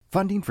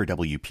Funding for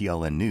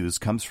WPLN News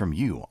comes from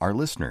you, our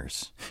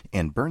listeners,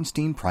 and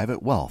Bernstein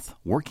Private Wealth,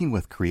 working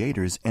with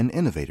creators and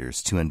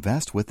innovators to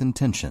invest with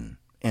intention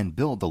and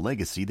build the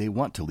legacy they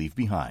want to leave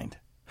behind.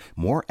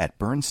 More at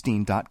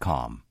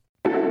Bernstein.com.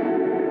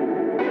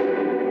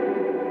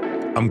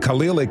 I'm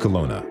Khalil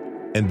Ekulona,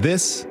 and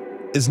this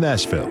is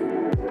Nashville.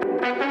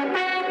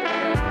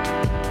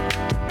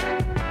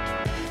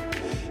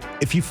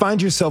 If you find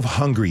yourself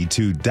hungry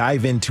to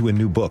dive into a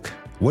new book,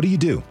 what do?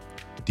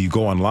 Do you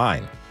go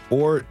online?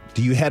 Or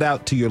do you head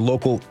out to your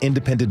local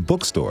independent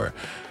bookstore?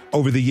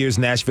 Over the years,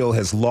 Nashville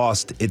has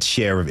lost its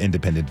share of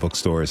independent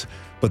bookstores,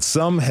 but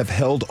some have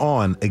held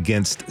on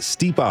against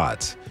steep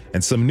odds,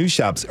 and some new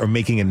shops are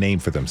making a name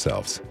for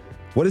themselves.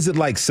 What is it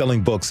like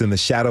selling books in the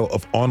shadow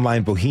of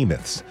online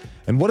behemoths?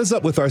 And what is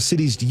up with our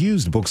city's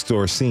used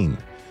bookstore scene?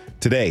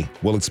 Today,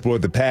 we'll explore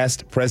the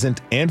past,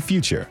 present, and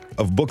future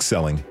of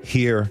bookselling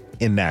here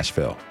in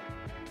Nashville.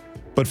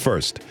 But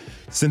first,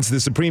 since the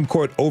Supreme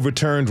Court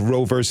overturned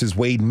Roe v.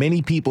 Wade,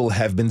 many people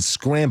have been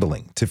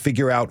scrambling to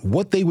figure out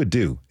what they would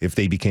do if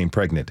they became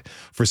pregnant.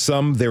 For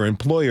some, their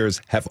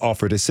employers have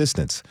offered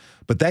assistance,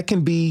 but that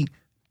can be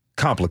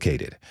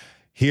complicated.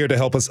 Here to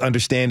help us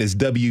understand is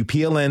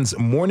WPLN's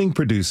morning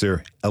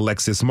producer,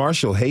 Alexis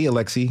Marshall. Hey,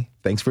 Alexi,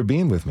 thanks for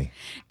being with me.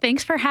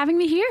 Thanks for having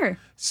me here.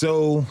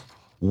 So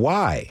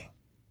why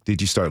did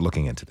you start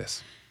looking into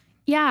this?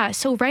 Yeah,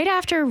 so right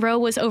after Roe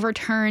was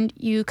overturned,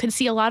 you could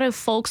see a lot of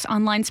folks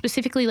online,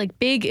 specifically like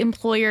big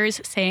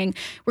employers, saying,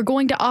 we're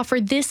going to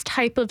offer this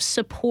type of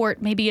support.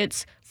 Maybe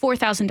it's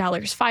 $4,000,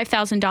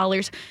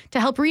 $5,000 to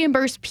help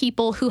reimburse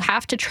people who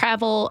have to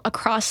travel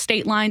across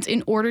state lines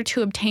in order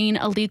to obtain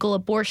a legal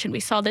abortion.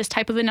 We saw this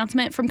type of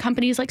announcement from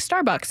companies like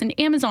Starbucks and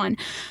Amazon.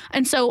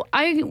 And so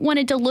I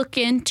wanted to look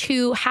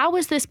into how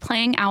is this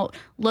playing out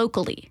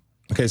locally?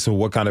 Okay, so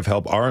what kind of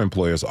help are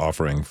employers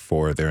offering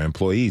for their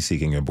employees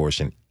seeking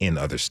abortion in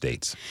other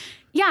states?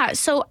 Yeah,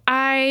 so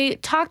I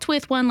talked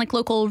with one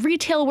local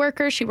retail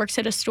worker. She works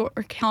at a store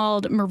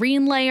called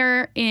Marine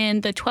Layer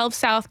in the 12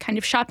 South kind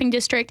of shopping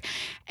district.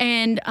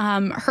 And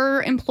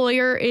her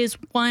employer is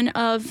one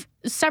of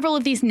several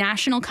of these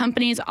national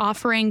companies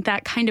offering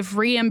that kind of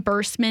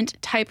reimbursement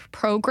type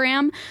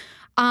program.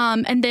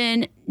 And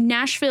then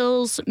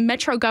Nashville's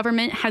Metro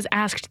government has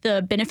asked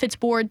the benefits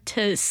board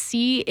to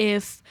see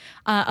if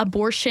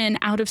abortion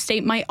out of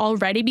state might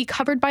already be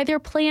covered by their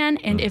plan.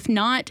 And if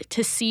not,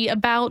 to see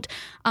about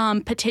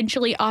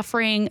potentially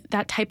offering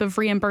that type of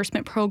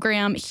reimbursement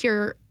program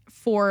here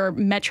for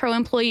Metro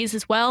employees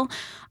as well.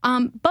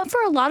 But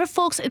for a lot of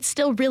folks, it's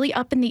still really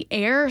up in the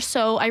air.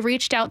 So I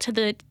reached out to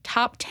the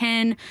top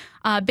 10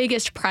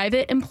 biggest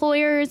private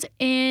employers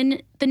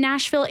in the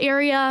Nashville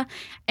area.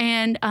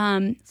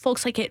 And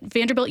folks like at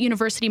Vanderbilt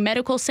University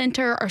Medical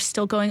Center are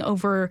still going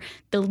over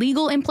the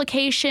legal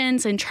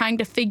implications and trying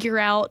to figure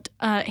out,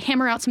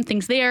 hammer out some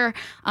things there.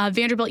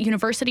 Vanderbilt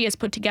University has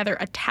put together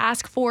a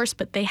task force,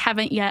 but they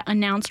haven't yet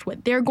announced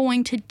what they're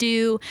going to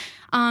do.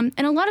 And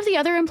a lot of the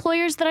other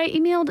employers that I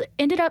emailed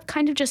ended up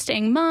kind of just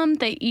staying mum.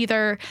 They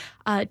either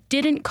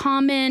didn't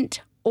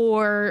comment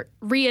or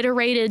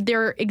reiterated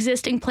their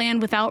existing plan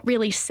without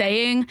really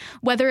saying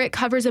whether it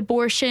covers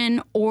abortion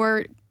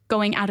or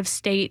going out of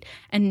state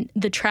and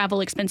the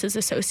travel expenses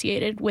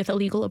associated with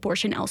illegal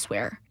abortion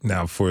elsewhere.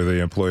 Now, for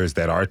the employers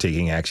that are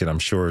taking action, I'm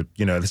sure,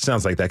 this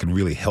sounds like that could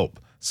really help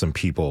some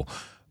people,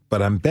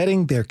 but I'm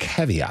betting there are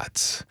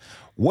caveats.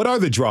 What are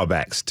the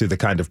drawbacks to the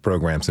kind of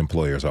programs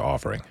employers are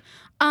offering?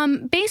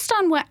 Based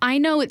on what I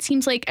know, it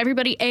seems like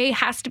everybody,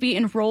 has to be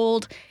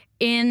enrolled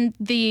in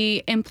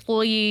the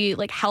employee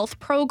health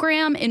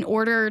program in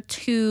order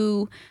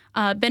to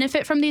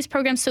benefit from these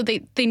programs. So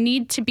they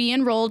need to be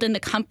enrolled in the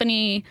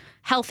company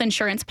health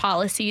insurance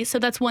policy. So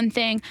that's one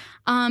thing.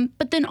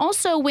 But then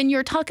also when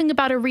you're talking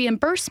about a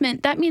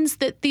reimbursement, that means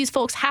that these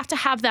folks have to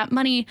have that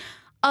money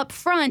up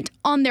front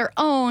on their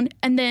own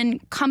and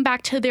then come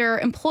back to their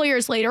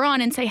employers later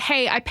on and say,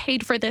 hey, I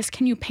paid for this.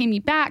 Can you pay me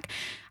back?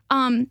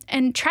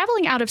 And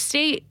traveling out of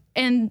state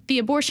and the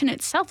abortion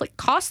itself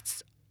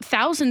costs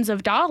thousands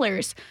of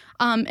dollars.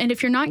 And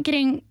if you're not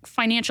getting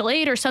financial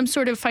aid or some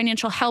sort of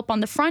financial help on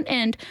the front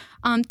end,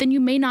 then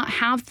you may not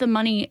have the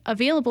money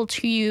available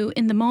to you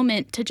in the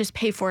moment to just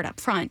pay for it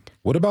up front.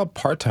 What about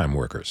part-time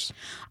workers?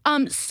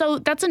 So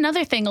that's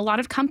another thing. A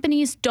lot of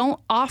companies don't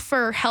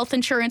offer health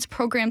insurance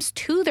programs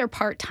to their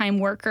part-time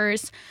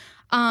workers.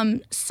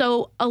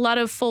 So a lot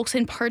of folks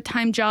in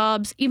part-time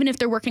jobs, even if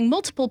they're working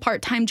multiple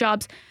part-time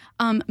jobs,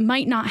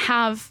 might not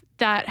have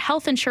that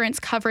health insurance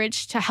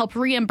coverage to help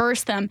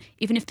reimburse them,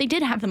 even if they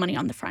did have the money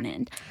on the front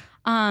end.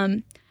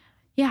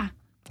 Yeah.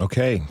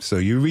 Okay, so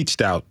you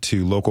reached out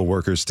to local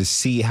workers to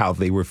see how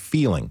they were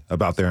feeling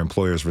about their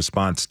employer's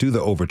response to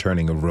the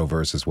overturning of Roe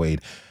versus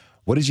Wade.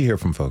 What did you hear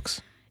from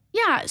folks?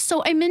 Yeah,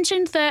 so I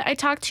mentioned that I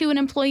talked to an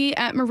employee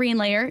at Marine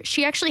Layer.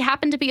 She actually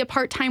happened to be a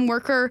part-time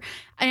worker,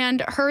 and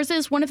hers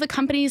is one of the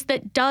companies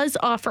that does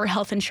offer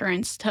health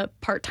insurance to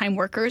part-time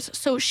workers.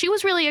 So she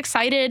was really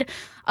excited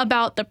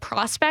about the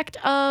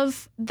prospect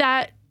of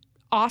that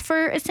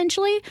offer,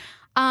 essentially.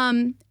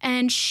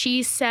 And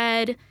she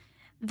said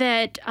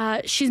that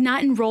she's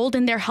not enrolled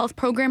in their health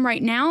program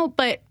right now,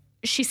 but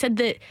she said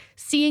that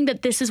seeing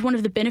that this is one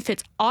of the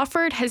benefits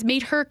offered has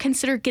made her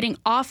consider getting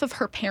off of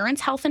her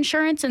parents' health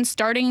insurance and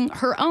starting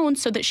her own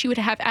so that she would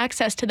have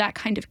access to that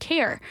kind of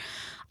care.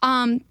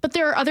 But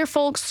there are other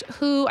folks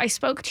who I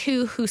spoke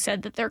to who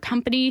said that their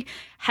company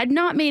had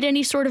not made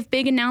any sort of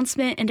big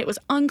announcement, and it was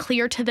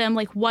unclear to them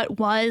like what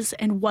was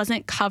and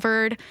wasn't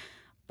covered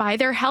by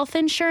their health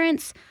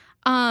insurance.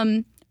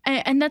 And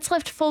that's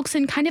left folks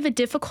in kind of a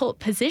difficult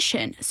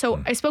position.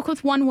 So I spoke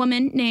with one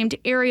woman named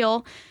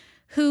Ariel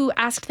who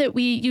asked that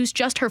we use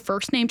just her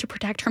first name to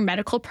protect her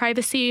medical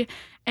privacy.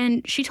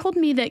 And she told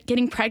me that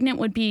getting pregnant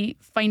would be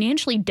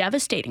financially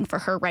devastating for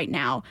her right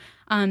now.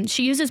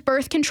 She uses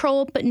birth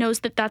control, but knows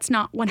that that's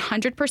not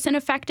 100%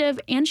 effective.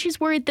 And she's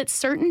worried that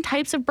certain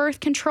types of birth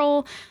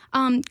control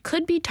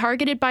could be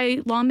targeted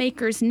by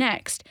lawmakers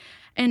next.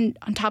 And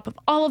on top of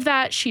all of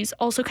that, she's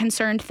also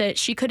concerned that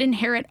she could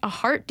inherit a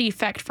heart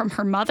defect from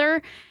her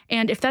mother.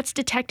 And if that's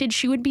detected,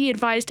 she would be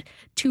advised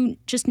to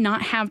just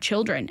not have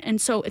children.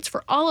 And so it's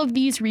for all of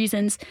these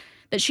reasons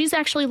that she's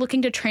actually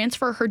looking to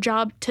transfer her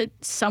job to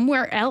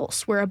somewhere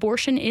else where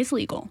abortion is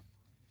legal.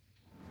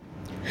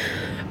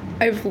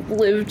 I've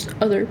lived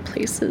other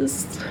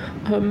places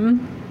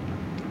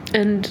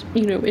and,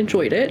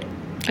 enjoyed it.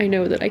 I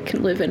know that I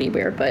can live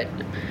anywhere, but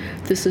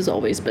this has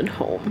always been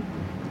home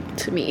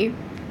to me.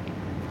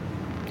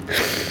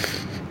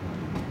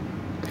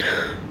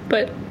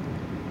 But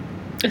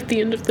at the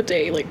end of the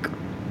day,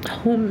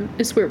 home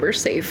is where we're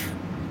safe.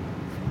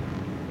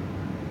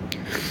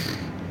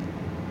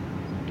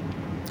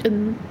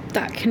 And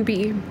that can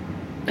be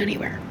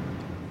anywhere.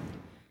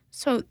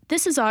 So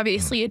this is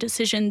obviously a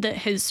decision that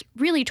has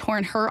really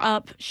torn her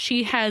up.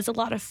 She has a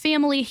lot of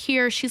family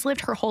here. She's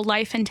lived her whole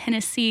life in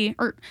Tennessee,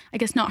 or I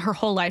guess not her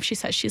whole life. She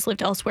says she's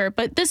lived elsewhere,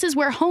 but this is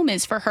where home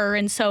is for her.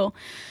 And so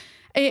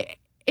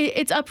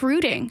it's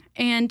uprooting.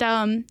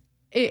 And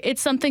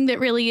it's something that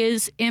really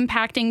is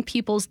impacting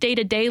people's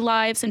day-to-day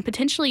lives and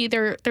potentially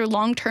their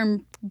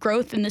long-term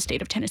growth in the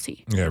state of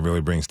Tennessee. Yeah, it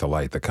really brings to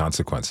light the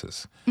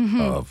consequences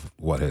of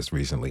what has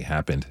recently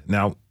happened.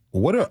 Now,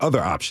 what are other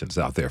options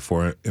out there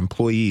for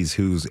employees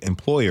whose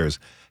employers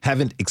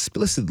haven't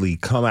explicitly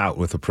come out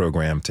with a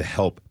program to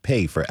help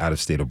pay for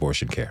out-of-state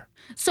abortion care?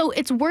 So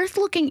it's worth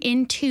looking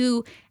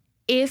into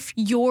if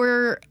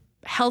your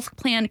health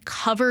plan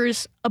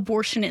covers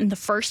abortion in the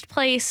first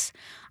place,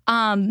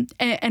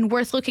 and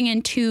worth looking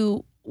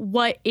into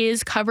what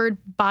is covered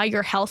by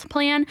your health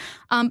plan.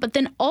 But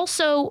then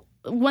also,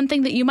 one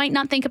thing that you might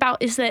not think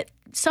about is that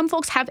some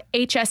folks have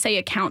HSA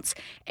accounts.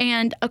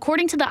 And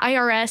according to the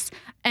IRS,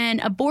 an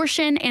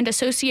abortion and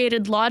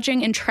associated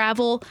lodging and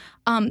travel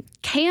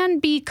can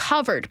be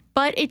covered,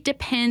 but it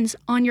depends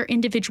on your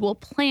individual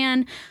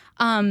plan.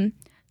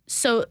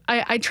 So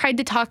I tried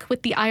to talk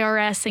with the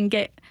IRS and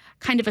get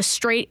kind of a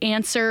straight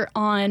answer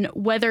on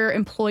whether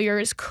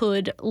employers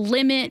could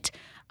limit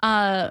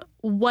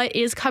what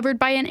is covered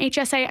by an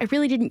HSA. I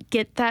really didn't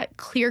get that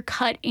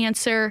clear-cut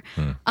answer,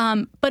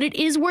 but it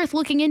is worth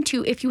looking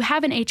into. If you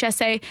have an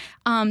HSA,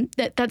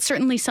 that's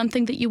certainly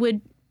something that you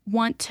would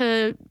want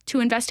to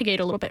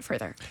investigate a little bit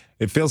further.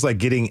 It feels like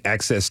getting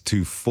access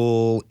to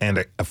full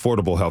and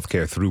affordable health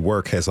care through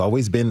work has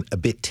always been a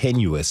bit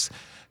tenuous.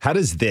 How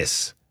does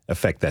this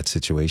affect that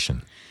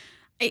situation?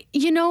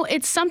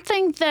 It's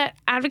something that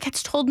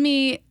advocates told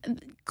me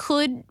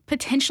could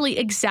potentially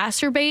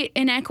exacerbate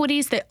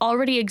inequities that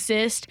already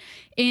exist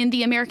in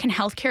the American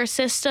healthcare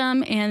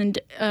system and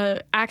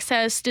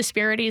access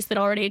disparities that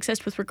already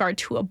exist with regard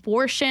to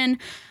abortion.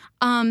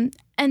 And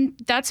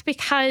that's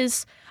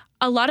because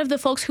a lot of the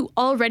folks who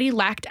already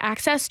lacked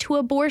access to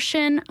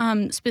abortion,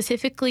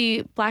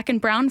 specifically Black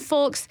and brown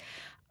folks,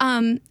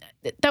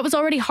 that was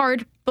already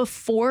hard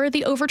before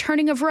the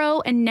overturning of Roe.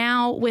 And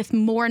now with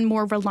more and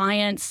more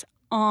reliance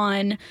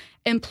on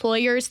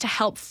employers to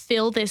help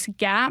fill this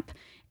gap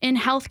in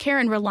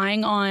healthcare and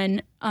relying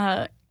on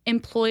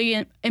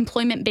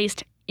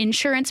employment-based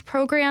insurance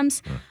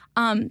programs,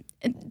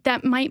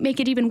 that might make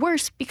it even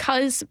worse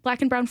because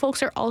Black and brown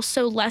folks are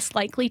also less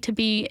likely to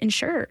be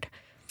insured.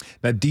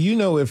 Now, do you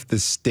know if the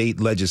state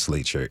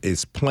legislature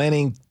is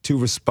planning to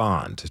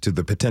respond to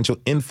the potential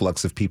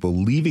influx of people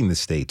leaving the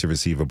state to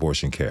receive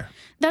abortion care?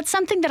 That's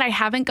something that I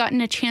haven't gotten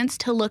a chance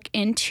to look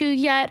into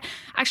yet.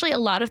 Actually, a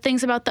lot of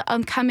things about the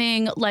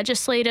upcoming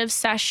legislative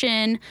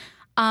session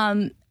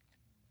are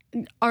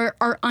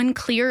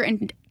unclear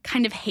and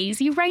kind of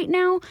hazy right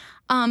now.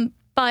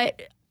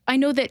 But I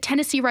know that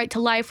Tennessee Right to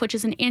Life, which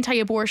is an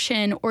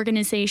anti-abortion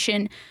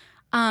organization,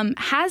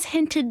 has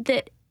hinted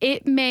that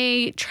it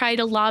may try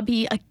to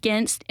lobby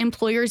against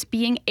employers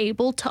being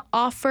able to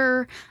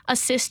offer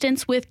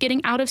assistance with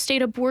getting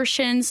out-of-state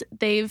abortions.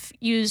 They've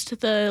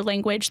used the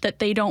language that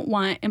they don't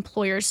want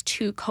employers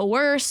to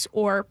coerce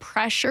or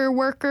pressure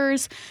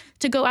workers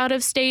to go out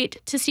of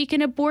state to seek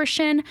an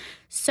abortion.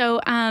 So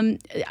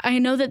I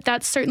know that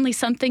that's certainly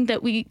something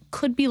that we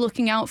could be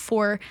looking out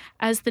for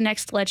as the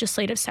next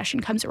legislative session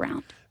comes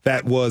around.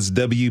 That was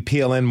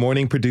WPLN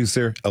morning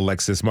producer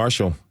Alexis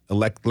Marshall.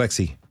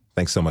 Lexi,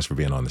 thanks so much for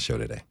being on the show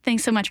today.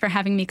 Thanks so much for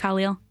having me,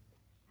 Khalil.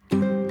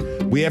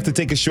 We have to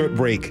take a short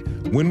break.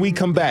 When we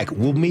come back,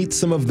 we'll meet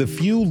some of the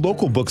few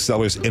local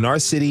booksellers in our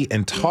city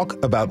and talk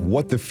about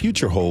what the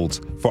future holds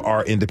for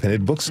our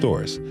independent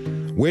bookstores.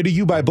 Where do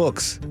you buy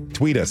books?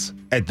 Tweet us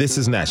at This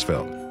Is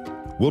Nashville.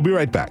 We'll be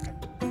right back.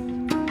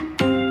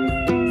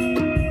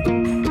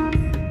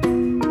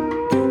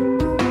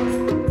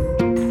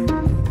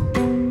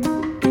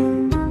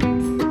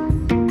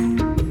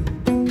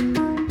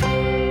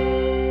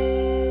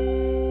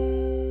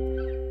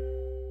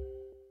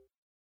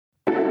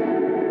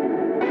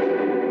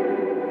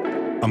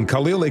 I'm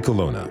Khalil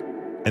Ekulona,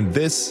 and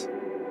this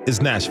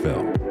is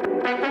Nashville.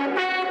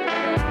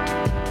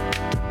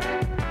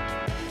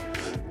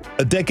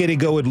 A decade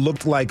ago, it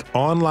looked like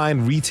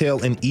online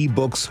retail and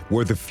ebooks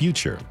were the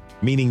future,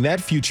 meaning that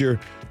future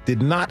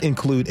did not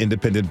include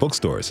independent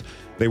bookstores.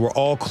 They were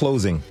all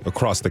closing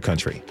across the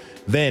country.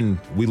 Then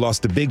we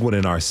lost a big one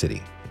in our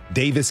city,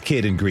 Davis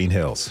Kidd in Green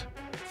Hills.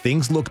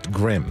 Things looked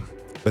grim.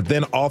 But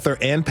then author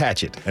Ann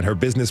Patchett and her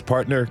business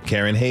partner,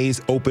 Karen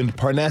Hayes, opened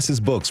Parnassus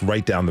Books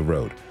right down the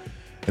road.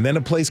 And then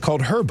a place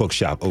called Her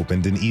Bookshop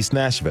opened in East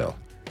Nashville.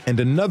 And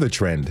another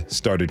trend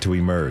started to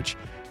emerge.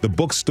 The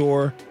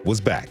bookstore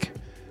was back.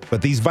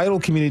 But these vital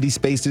community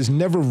spaces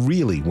never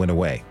really went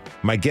away.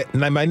 My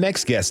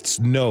next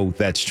guests know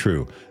that's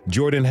true.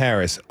 Jordan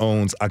Harris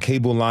owns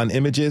Akebulan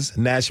Images,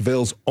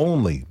 Nashville's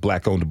only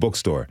Black-owned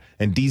bookstore.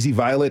 And DZ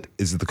Violet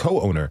is the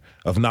co-owner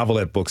of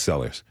Novelette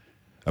Booksellers,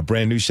 a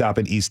brand new shop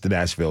in East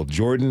Nashville.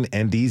 Jordan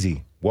and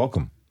DZ,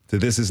 welcome to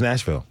This Is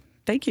Nashville.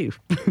 Thank you.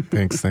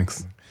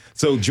 Thanks.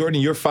 So, Jordan,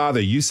 your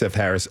father, Yusef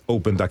Harris,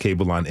 opened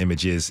Akebulan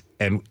Images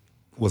and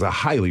was a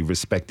highly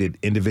respected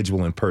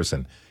individual in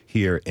person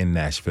here in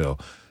Nashville.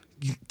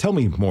 Tell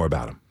me more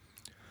about him.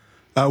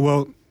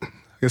 Well, I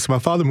guess my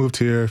father moved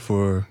here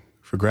for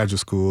graduate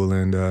school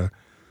and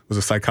was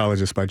a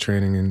psychologist by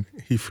training. And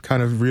he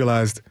kind of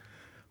realized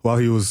while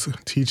he was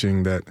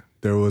teaching that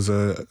there was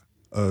a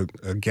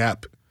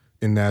gap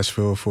in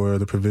Nashville for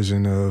the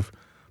provision of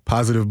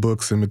positive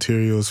books and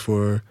materials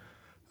for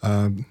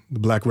the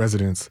Black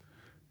residents.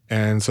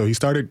 And so he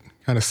started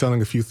kind of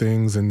selling a few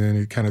things, and then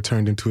it kind of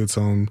turned into its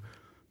own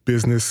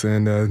business.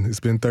 And it's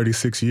been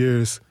 36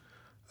 years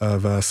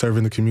of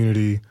serving the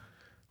community,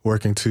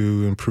 working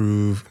to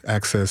improve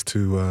access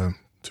to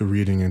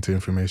reading and to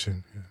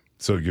information. Yeah.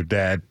 So your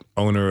dad,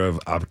 owner of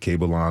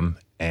Akebulan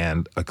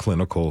and a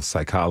clinical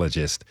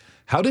psychologist,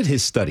 how did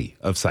his study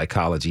of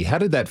psychology, how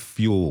did that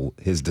fuel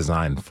his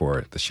design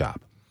for the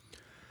shop?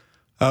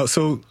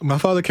 So my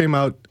father came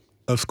out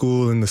of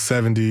school in the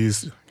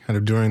 70s, kind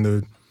of during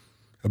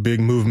a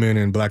big movement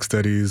in Black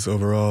studies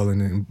overall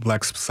and in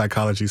Black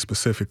psychology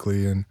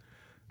specifically. And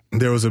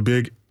there was a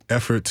big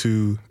effort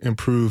to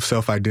improve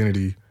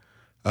self-identity.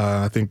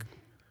 I think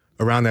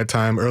around that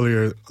time, a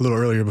little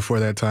earlier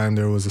before that time,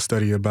 there was a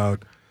study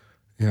about,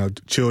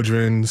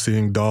 children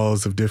seeing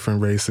dolls of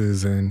different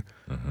races and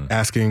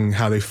asking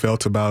how they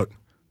felt about,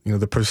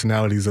 the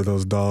personalities of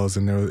those dolls.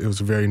 And it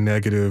was a very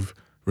negative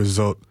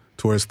result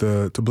towards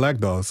the Black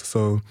dolls.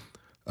 So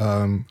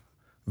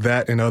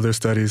that and other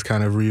studies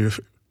kind of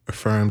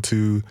reaffirmed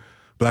to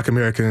Black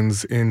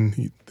Americans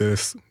in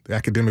the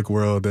academic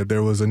world that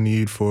there was a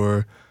need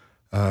for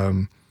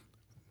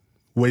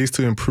ways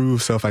to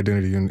improve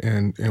self-identity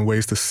and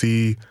ways to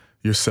see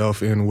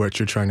yourself in what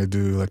you're trying to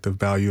do, like the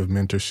value of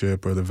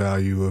mentorship or the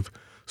value of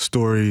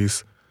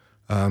stories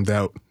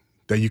that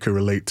you could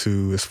relate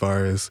to as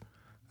far as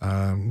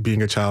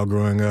being a child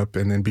growing up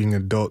and then being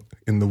an adult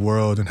in the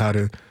world and how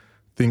to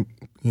think,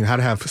 how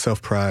to have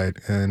self-pride.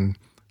 And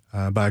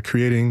by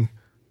creating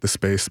the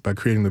space, by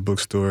creating the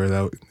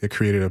bookstore, it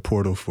created a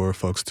portal for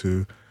folks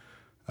to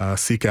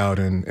seek out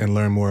and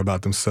learn more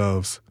about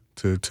themselves,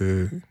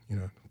 to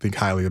think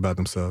highly about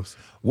themselves.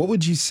 What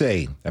would you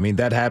say? I mean,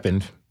 that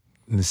happened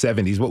in the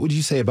 70s. What would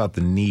you say about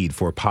the need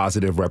for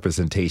positive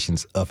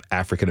representations of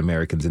African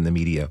Americans in the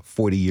media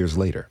 40 years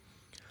later?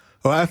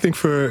 Well, I think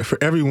for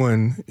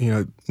everyone,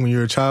 when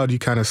you're a child, you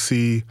kind of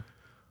see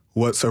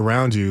what's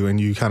around you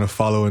and you kind of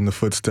follow in the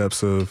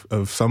footsteps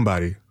of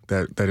somebody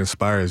that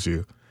inspires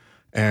you.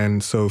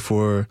 And so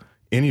for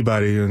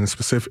anybody,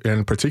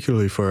 and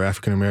particularly for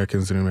African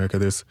Americans in America,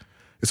 it's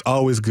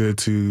always good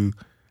to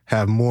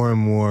have more and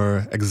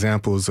more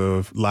examples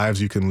of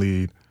lives you can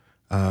lead,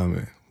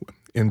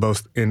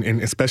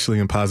 especially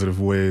in positive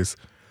ways,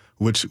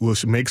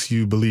 which makes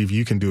you believe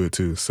you can do it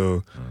too.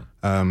 So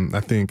I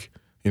think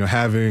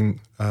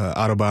having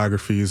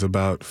autobiographies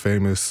about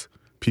famous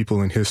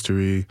people in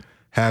history,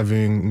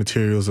 having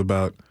materials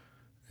about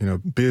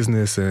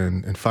business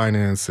and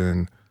finance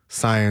and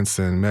science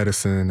and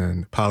medicine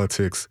and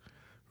politics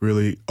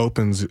really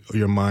opens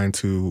your mind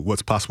to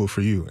what's possible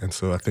for you. And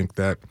so I think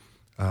that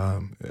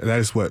that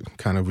is what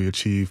kind of we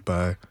achieve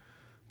by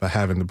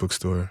having the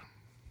bookstore.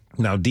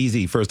 Now,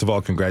 DZ, first of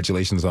all,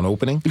 congratulations on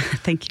opening.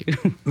 Thank you.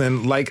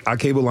 And like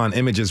Akebulan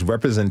Images,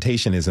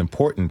 representation is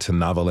important to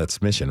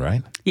Novelette's mission,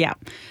 right? Yeah.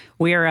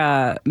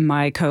 We're,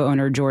 my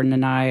co-owner Jordan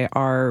and I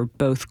are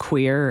both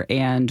queer,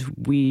 and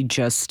we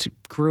just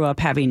grew up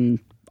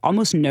having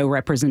almost no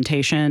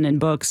representation in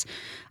books.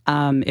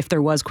 If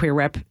there was queer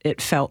rep,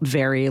 it felt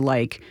very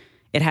like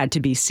it had to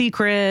be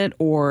secret,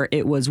 or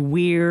it was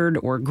weird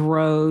or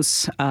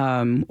gross,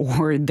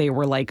 or they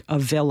were like a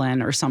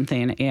villain or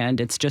something. And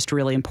it's just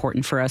really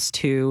important for us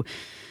to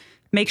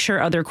make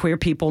sure other queer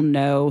people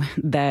know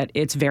that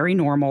it's very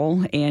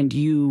normal, and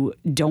you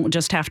don't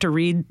just have to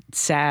read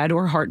sad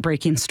or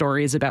heartbreaking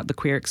stories about the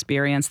queer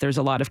experience. There's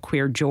a lot of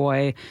queer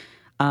joy,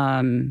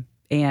 and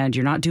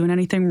you're not doing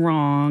anything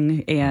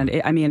wrong. And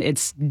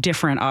it's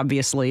different,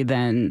 obviously,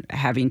 than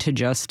having to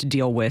just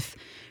deal with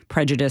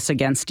prejudice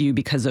against you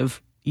because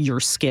of your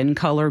skin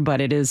color,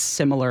 but it is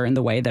similar in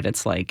the way that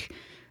it's like,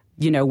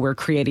 we're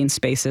creating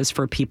spaces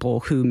for people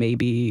who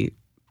maybe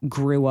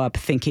grew up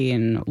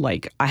thinking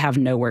like, I have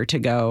nowhere to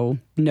go,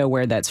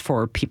 nowhere that's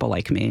for people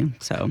like me.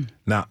 So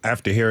now,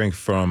 after hearing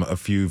from a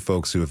few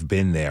folks who have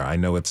been there, I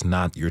know it's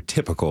not your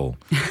typical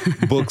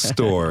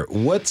bookstore.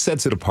 What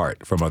sets it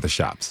apart from other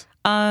shops?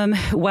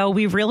 Well,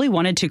 we really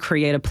wanted to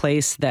create a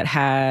place that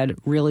had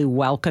really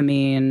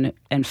welcoming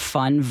and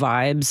fun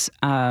vibes.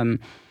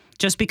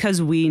 Just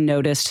because we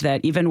noticed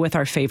that even with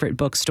our favorite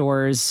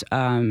bookstores,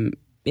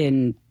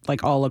 in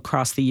like all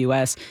across the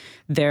U.S.,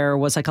 there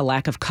was like a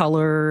lack of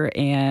color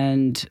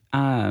and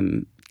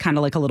kind of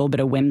like a little bit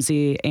of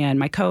whimsy. And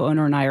my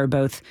co-owner and I are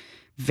both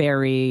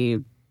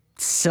very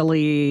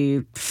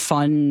silly,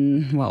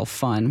 fun.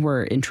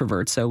 We're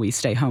introverts, so we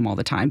stay home all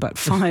the time, but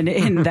fun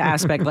in the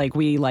aspect like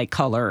we like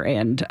color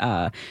and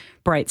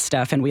bright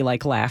stuff, and we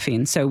like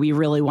laughing. So we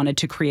really wanted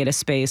to create a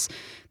space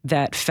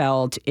that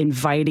felt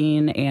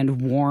inviting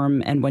and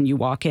warm. And when you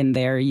walk in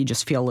there, you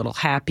just feel a little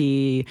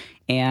happy.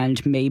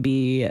 And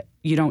maybe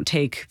you don't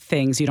take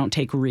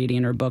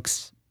reading or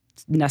books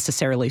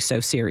necessarily so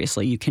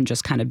seriously. You can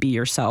just kind of be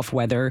yourself,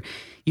 whether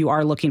you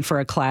are looking for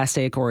a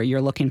classic or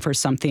you're looking for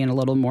something a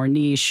little more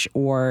niche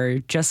or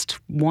just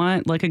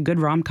want like a good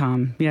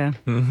rom-com. Yeah.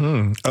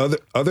 Mm-hmm.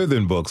 Other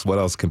than books, what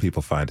else can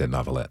people find at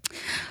Novelette?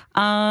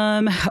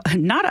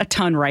 Not a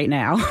ton right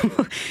now.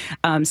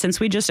 Since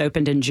we just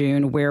opened in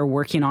June, we're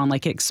working on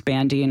like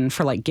expanding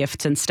for like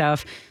gifts and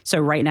stuff. So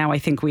right now I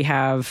think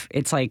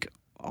it's like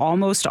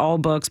almost all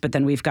books, but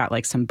then we've got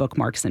like some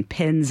bookmarks and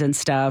pins and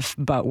stuff,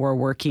 but we're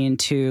working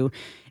to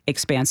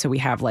expand. So we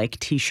have like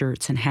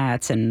t-shirts and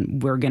hats,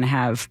 and we're going to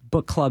have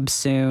book clubs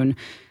soon.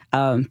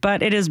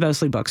 But it is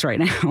mostly books right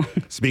now.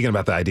 Speaking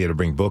about the idea to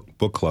bring book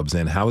clubs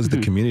in, how has the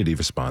community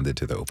responded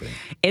to the opening?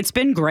 It's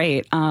been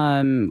great.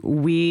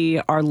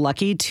 We are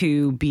lucky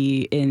to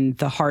be in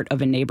the heart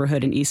of a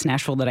neighborhood in East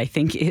Nashville that I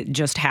think it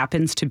just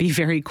happens to be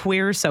very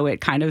queer. So it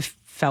kind of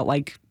felt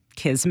like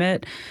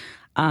kismet.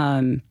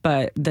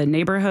 But the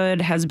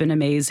neighborhood has been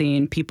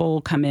amazing.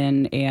 People come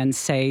in and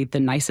say the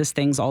nicest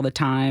things all the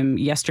time.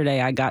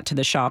 Yesterday, I got to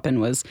the shop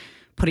and was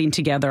putting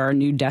together our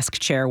new desk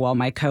chair while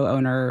my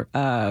co-owner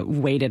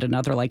waited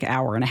another like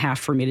hour and a half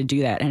for me to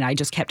do that. And I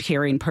just kept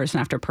hearing person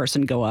after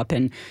person go up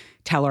and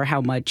tell her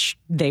how much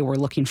they were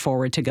looking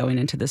forward to going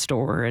into the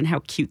store and how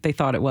cute they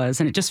thought it was.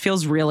 And it just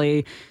feels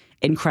really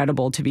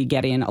incredible to be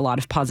getting a lot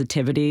of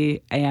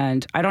positivity.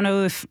 And I don't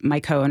know if my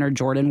co-owner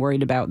Jordan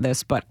worried about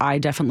this, but I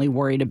definitely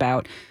worried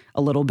about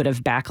a little bit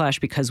of backlash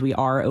because we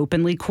are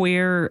openly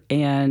queer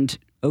and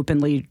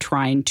openly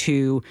trying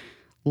to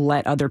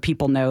let other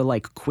people know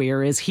like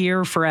queer is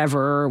here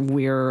forever.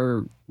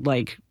 We're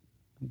like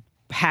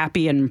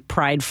happy and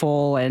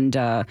prideful. And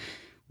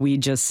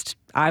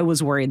I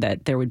was worried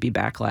that there would be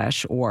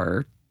backlash,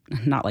 or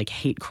not like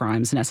hate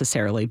crimes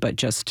necessarily, but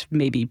just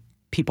maybe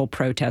people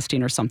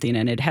protesting or something,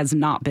 and it has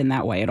not been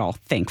that way at all,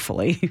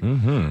 thankfully.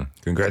 Mm-hmm.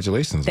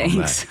 Congratulations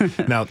Thanks. on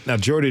that. Now,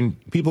 Jordan,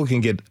 people can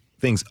get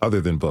things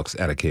other than books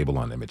at a Cable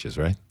on Images,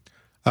 right?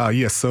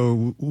 Yes.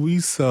 So we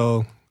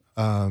sell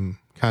kind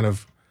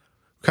of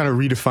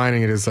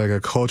redefining it as like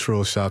a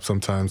cultural shop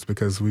sometimes,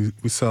 because we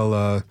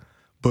sell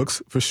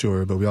books for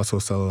sure, but we also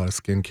sell a lot of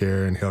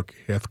skincare and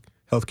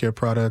healthcare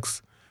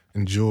products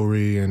and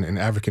jewelry and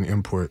African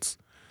imports.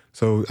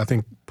 So I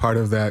think part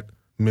of that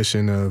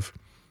mission of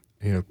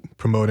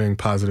promoting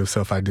positive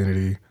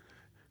self-identity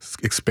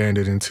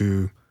expanded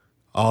into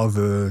all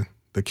the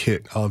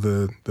kit, all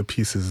the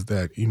pieces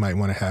that you might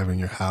want to have in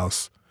your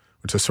house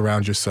or to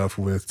surround yourself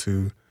with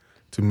to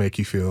make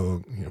you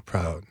feel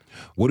proud.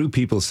 What do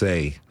people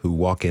say who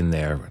walk in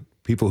there,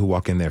 people who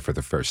walk in there for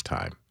the first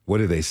time? What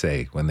do they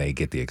say when they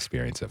get the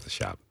experience of the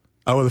shop?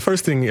 Oh, well, the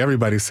first thing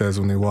everybody says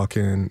when they walk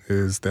in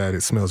is that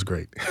it smells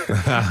great.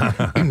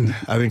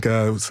 I think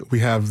we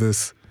have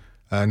this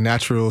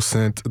natural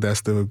scent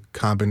that's the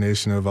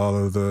combination of all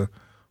of the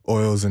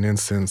oils and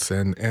incense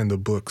and the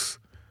books.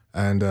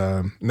 And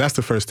that's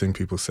the first thing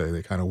people say.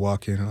 They kind of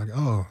walk in and like,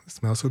 oh, it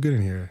smells so good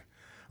in here.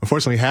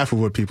 Unfortunately, half of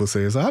what people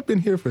say is, I've been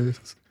here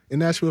in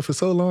Nashville for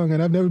so long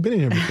and I've never been in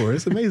here before.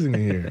 It's amazing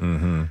in here.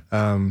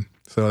 Mm-hmm.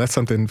 So that's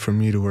something for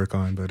me to work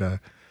on. But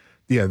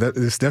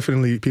it's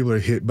definitely, people are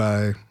hit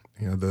by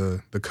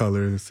the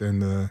colors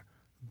and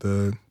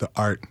the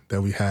art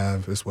that we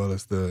have, as well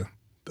as the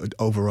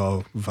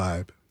overall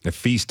vibe. A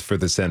feast for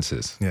the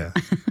senses. Yeah.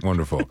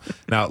 Wonderful.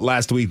 Now,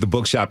 last week, the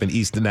bookshop in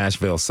East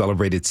Nashville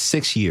celebrated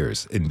 6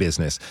 years in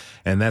business,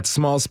 and that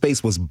small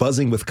space was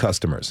buzzing with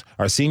customers.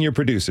 Our senior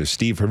producer,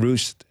 Steve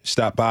Harouche,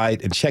 stopped by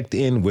and checked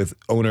in with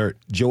owner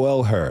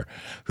Joel Herr,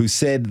 who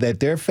said that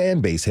their fan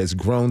base has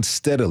grown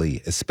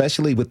steadily,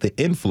 especially with the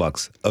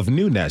influx of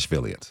new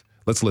Nashvillians.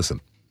 Let's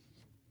listen.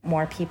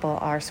 More people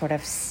are sort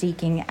of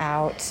seeking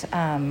out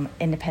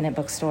independent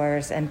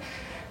bookstores and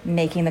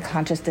making the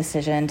conscious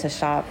decision to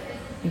shop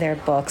their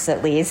books,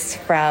 at least,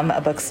 from a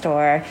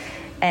bookstore,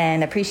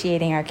 and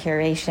appreciating our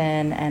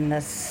curation and the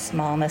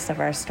smallness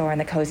of our store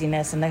and the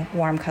coziness and the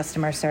warm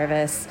customer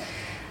service.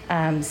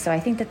 So I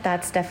think that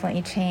that's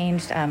definitely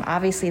changed.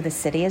 Obviously, the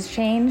city has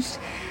changed.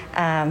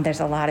 There's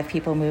a lot of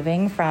people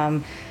moving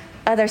from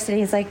other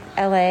cities like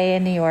LA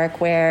and New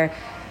York, where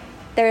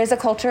there is a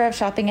culture of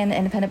shopping in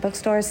independent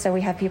bookstores. So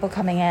we have people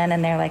coming in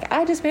and they're like,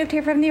 I just moved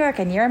here from New York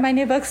and you're my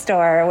new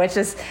bookstore, which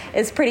is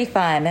pretty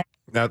fun.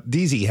 Now,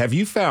 DZ, have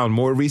you found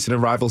more recent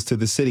arrivals to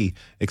the city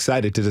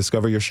excited to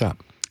discover your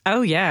shop?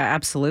 Oh, yeah,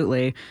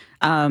 absolutely.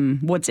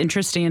 What's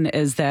interesting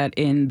is that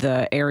in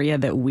the area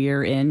that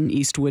we're in,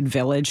 Eastwood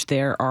Village,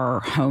 there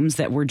are homes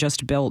that were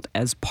just built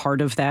as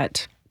part of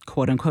that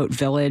quote-unquote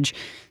village.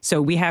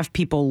 So we have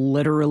people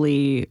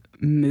literally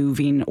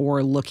moving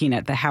or looking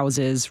at the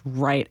houses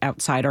right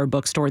outside our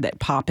bookstore that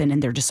pop in,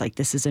 and they're just like,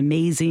 this is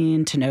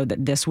amazing to know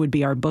that this would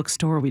be our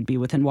bookstore. We'd be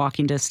within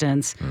walking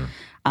distance.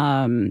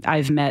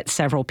 I've met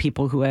several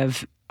people who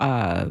have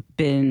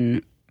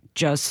been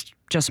just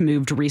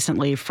moved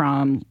recently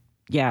from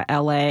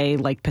LA,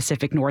 like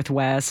Pacific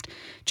Northwest,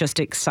 just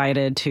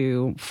excited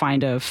to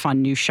find a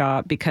fun new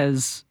shop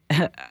because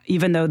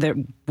even though that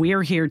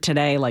we're here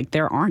today, like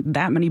there aren't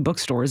that many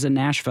bookstores in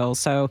Nashville.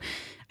 So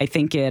I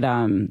think it,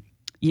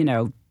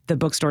 the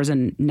bookstores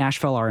in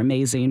Nashville are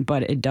amazing,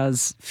 but it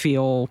does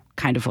feel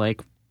kind of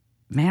like,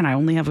 man, I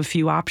only have a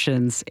few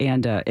options.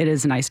 And it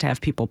is nice to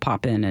have people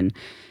pop in and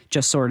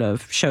just sort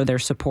of show their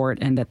support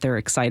and that they're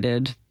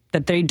excited,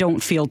 that they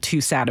don't feel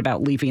too sad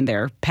about leaving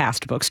their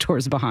past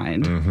bookstores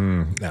behind.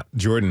 Mm-hmm. Now,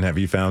 Jordan, have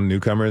you found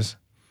newcomers?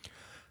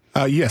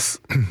 Yes.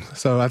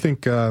 So I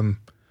think over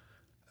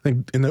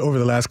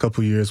the last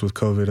couple of years with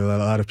COVID, a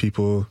lot of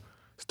people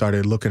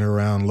started looking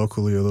around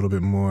locally a little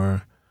bit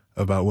more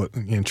about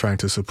trying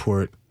to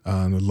support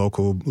the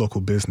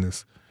local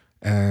business.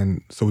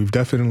 And so we've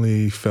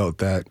definitely felt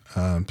that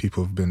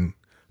people have been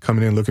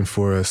coming in looking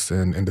for us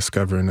and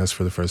discovering us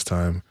for the first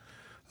time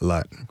a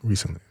lot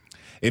recently.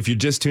 If you're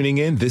just tuning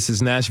in, this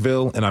is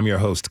Nashville, and I'm your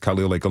host,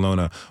 Khalil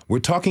Ekalona. We're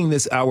talking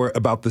this hour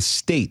about the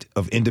state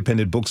of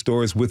independent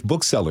bookstores with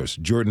booksellers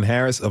Jordan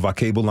Harris of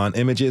Akebulon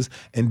Images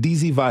and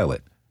DZ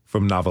Violet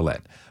from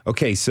Novelette.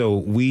 Okay, so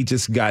we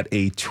just got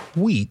a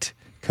tweet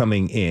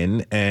coming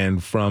in,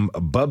 and from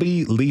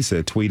Bubby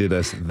Lisa tweeted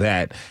us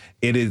that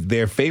it is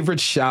their favorite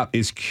shop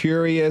is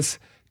Curious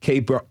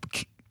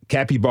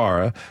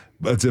Capybara.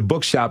 It's a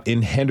bookshop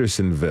in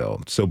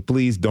Hendersonville. So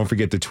please don't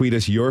forget to tweet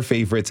us your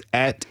favorites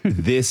at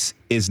This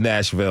Is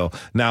Nashville.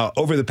 Now,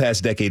 over the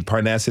past decade,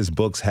 Parnassus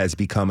Books has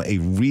become a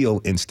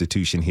real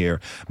institution here.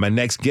 My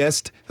next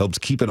guest helps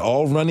keep it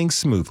all running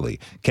smoothly.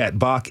 Kat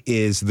Bach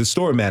is the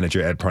store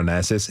manager at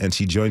Parnassus, and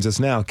she joins us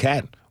now.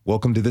 Kat,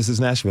 welcome to This Is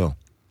Nashville.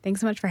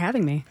 Thanks so much for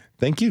having me.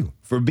 Thank you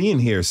for being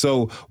here.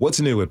 So what's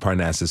new at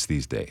Parnassus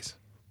these days?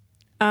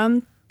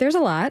 There's a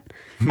lot.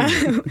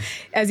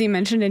 As you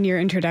mentioned in your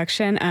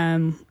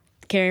introduction,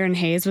 Karen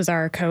Hayes was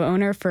our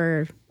co-owner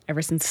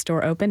ever since the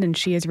store opened, and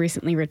she has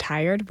recently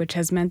retired, which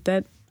has meant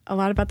that a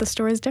lot about the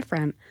store is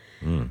different.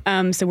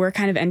 So we're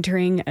kind of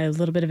entering a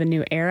little bit of a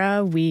new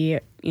era. We,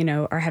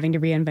 are having to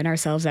reinvent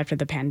ourselves after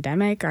the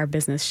pandemic. Our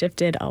business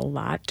shifted a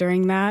lot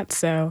during that.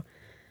 So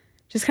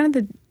just kind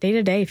of the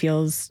day-to-day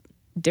feels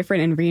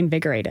different and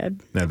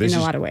reinvigorated in a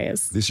lot of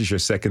ways. This is your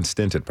second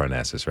stint at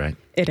Parnassus, right?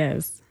 It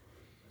is.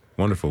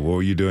 Wonderful. What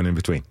were you doing in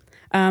between?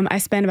 I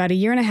spent about a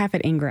year and a half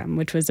at Ingram,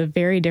 which was a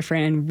very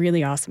different and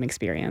really awesome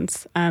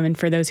experience. And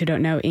for those who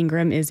don't know,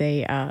 Ingram is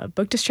a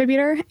book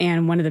distributor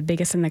and one of the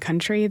biggest in the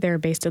country. They're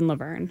based in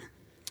Laverne.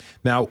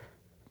 Now,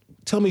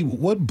 tell me,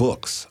 what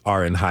books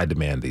are in high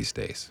demand these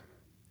days?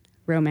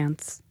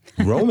 Romance.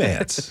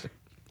 Romance?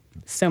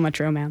 So much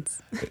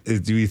romance.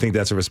 Do you think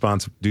that's a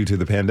response due to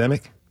the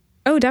pandemic?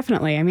 Oh,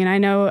 definitely. I mean, I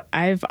know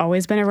I've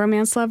always been a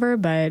romance lover,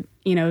 but,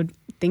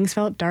 things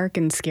felt dark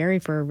and scary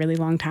for a really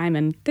long time,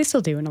 and they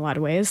still do in a lot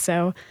of ways.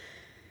 So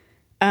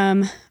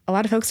a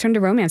lot of folks turned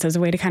to romance as a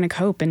way to kind of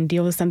cope and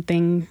deal with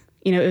something.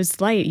 It was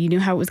light. You knew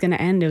how it was going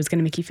to end. It was going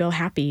to make you feel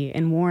happy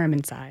and warm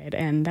inside,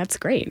 and that's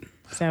great.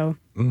 So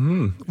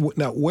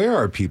Now, where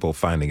are people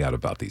finding out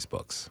about these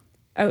books?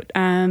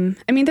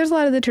 there's a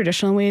lot of the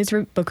traditional ways,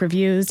 book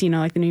reviews,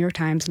 like the New York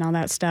Times and all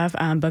that stuff.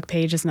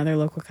 BookPage is another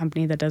local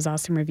company that does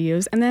awesome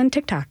reviews. And then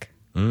TikTok.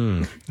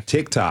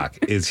 TikTok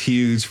is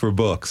huge for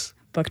books.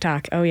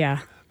 BookTok. Oh, yeah.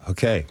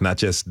 Okay. Not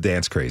just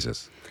dance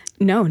crazes.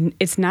 No,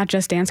 it's not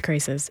just dance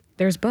crazes.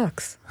 There's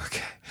books.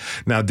 Okay.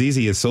 Now,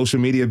 DZ, is social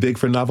media big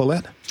for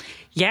Novelette?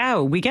 Yeah,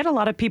 we get a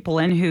lot of people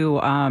in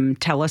who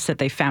tell us that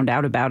they found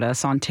out about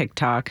us on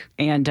TikTok,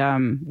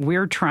 and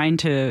we're trying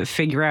to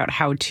figure out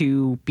how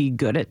to be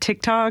good at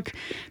TikTok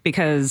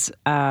because,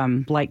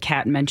 like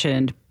Kat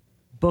mentioned,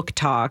 Book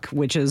Talk,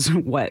 which is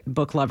what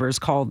book lovers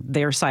call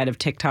their side of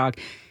TikTok,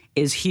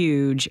 is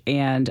huge,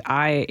 and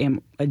I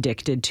am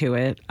addicted to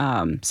it.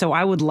 So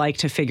I would like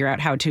to figure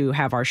out how to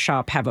have our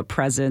shop have a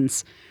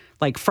presence,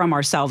 like from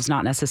ourselves,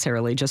 not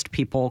necessarily just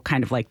people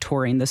kind of like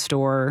touring the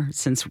store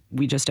since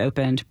we just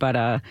opened.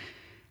 But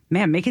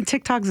man, making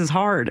TikToks is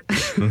hard.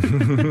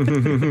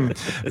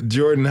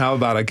 Jordan, how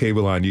about at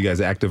Cable On? You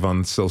guys active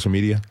on social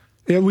media?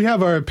 Yeah, we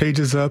have our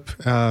pages up,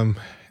 and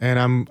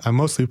I'm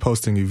mostly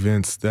posting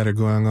events that are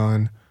going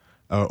on,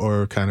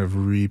 or kind of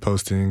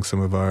reposting some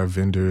of our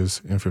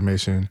vendors'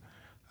 information.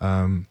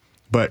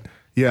 But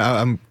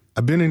yeah,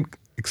 I've been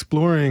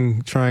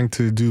exploring, trying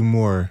to do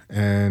more,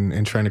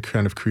 and trying to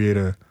kind of create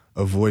a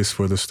voice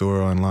for the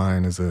store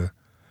online as an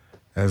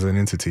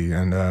entity,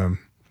 and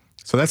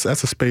so that's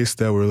a space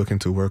that we're looking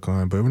to work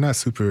on, but we're not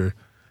super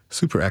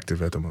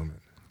active at the moment.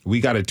 We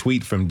got a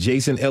tweet from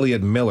Jason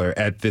Elliott Miller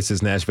at This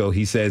Is Nashville.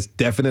 He says,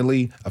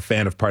 definitely a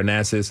fan of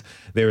Parnassus.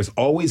 There is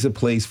always a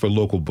place for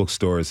local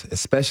bookstores,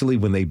 especially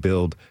when they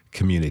build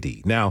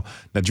community. Now,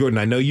 Jordan,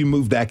 I know you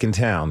moved back in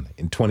town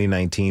in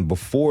 2019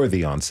 before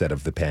the onset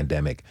of the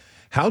pandemic.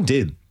 How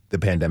did the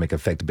pandemic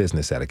affect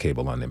business at a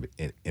Cable On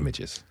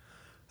Images?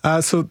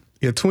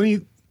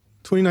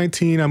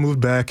 2019, I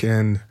moved back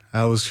and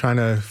I was trying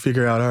to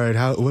figure out, all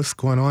right, what's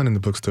going on in the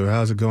bookstore?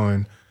 How's it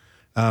going?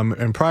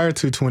 And prior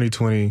to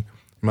 2020,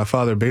 my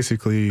father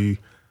basically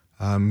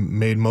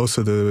made most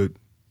of the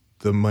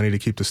money to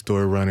keep the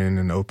store running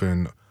and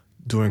open,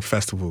 doing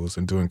festivals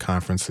and doing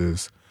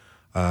conferences,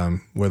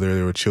 whether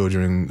they were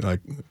children, like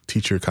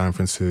teacher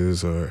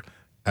conferences or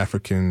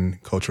African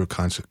cultural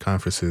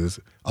conferences,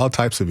 all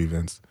types of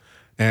events.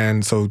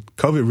 And so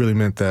COVID really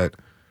meant that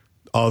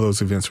all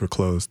those events were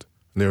closed.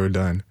 They were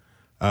done.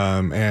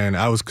 And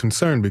I was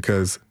concerned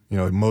because,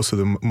 more than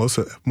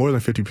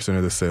 50%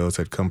 of the sales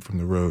had come from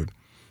the road.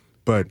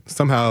 But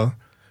somehow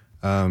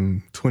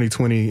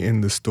 2020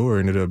 in the store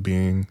ended up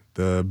being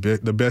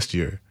the best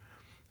year.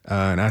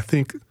 And I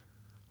think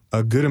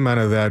a good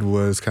amount of that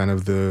was kind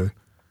of the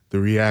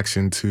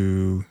reaction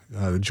to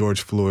the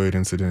George Floyd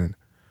incident,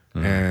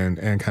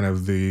 and kind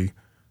of the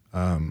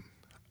kind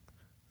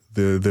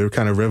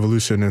of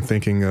revolution in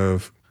thinking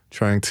of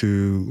trying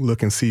to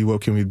look and see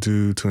what can we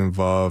do to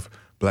involve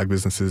Black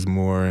businesses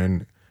more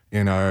in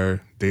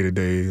our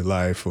day-to-day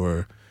life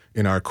or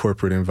in our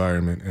corporate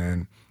environment.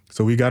 And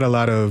so we got a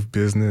lot of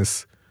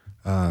business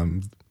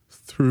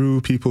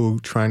through people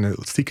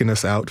seeking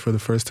us out for the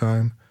first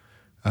time.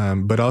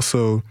 But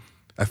also,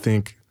 I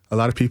think a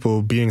lot of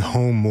people being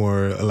home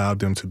more allowed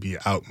them to be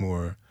out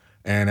more.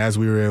 And as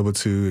we were able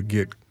to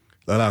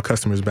allow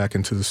customers back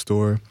into the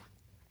store,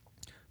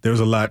 there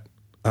was a lot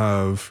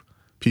of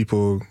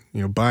people,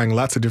 buying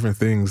lots of different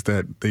things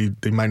that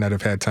they might not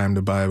have had time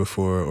to buy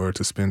before or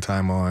to spend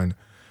time on.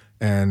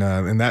 And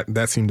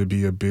that seemed to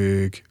be a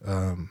big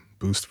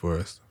boost for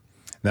us.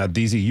 Now,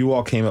 DZ, you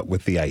all came up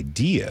with the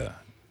idea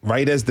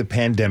right as the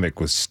pandemic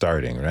was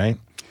starting, right?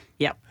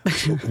 Yep.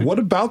 What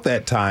about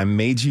that time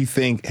made you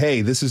think,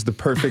 hey, this is the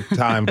perfect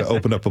time to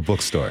open up a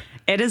bookstore?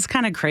 It is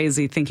kind of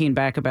crazy thinking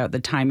back about the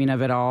timing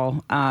of it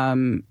all.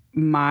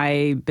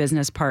 My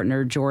business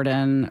partner,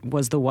 Jordan,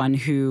 was the one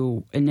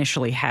who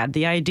initially had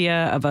the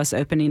idea of us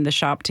opening the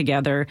shop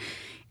together.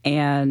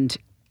 And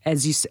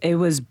it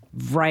was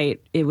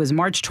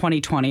March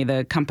 2020.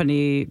 The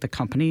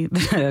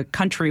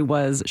country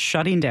was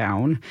shutting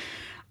down.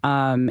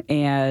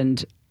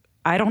 And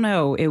I don't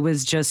know, it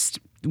was just,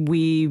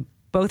 we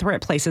both were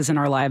at places in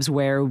our lives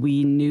where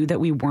we knew that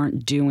we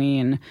weren't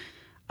doing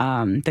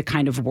the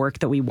kind of work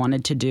that we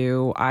wanted to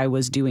do. I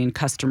was doing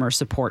customer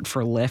support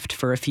for Lyft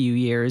for a few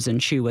years,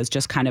 and she was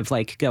just kind of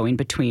like going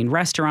between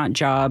restaurant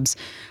jobs.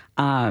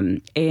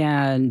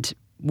 And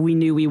we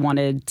knew we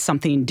wanted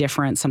something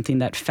different, something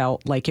that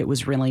felt like it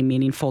was really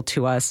meaningful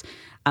to us.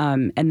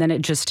 And then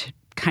it just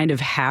kind of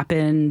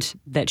happened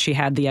that she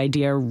had the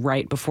idea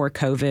right before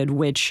COVID,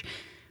 which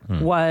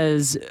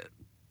was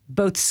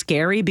both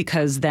scary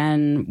because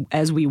then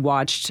as we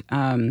watched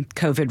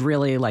COVID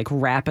really like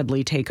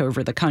rapidly take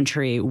over the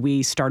country,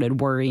 we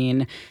started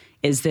worrying,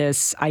 is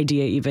this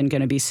idea even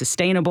going to be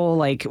sustainable?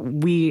 Like,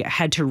 we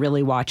had to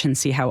really watch and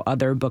see how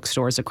other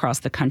bookstores across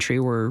the country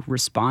were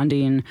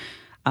responding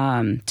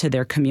to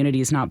their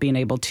communities not being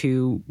able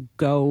to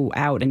go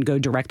out and go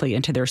directly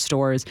into their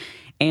stores.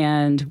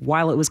 And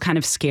while it was kind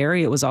of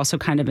scary, it was also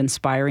kind of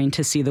inspiring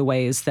to see the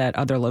ways that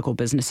other local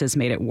businesses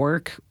made it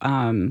work,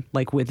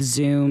 like with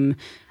Zoom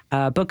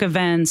book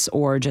events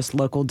or just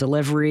local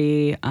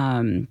delivery.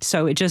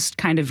 So it just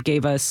kind of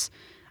gave us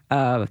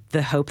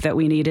the hope that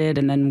we needed.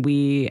 And then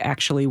we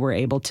actually were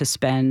able to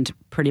spend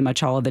pretty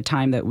much all of the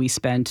time that we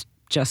spent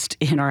just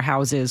in our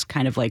houses,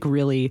 kind of like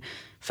really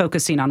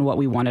focusing on what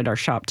we wanted our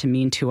shop to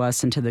mean to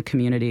us and to the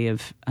community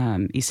of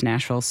East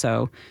Nashville.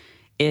 So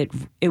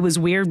it was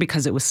weird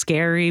because it was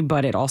scary,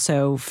 but it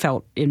also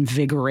felt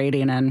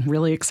invigorating and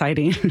really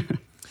exciting.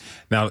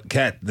 Now,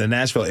 Kat, the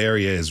Nashville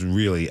area is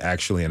really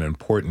actually an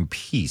important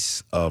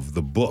piece of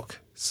the book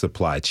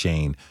supply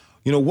chain.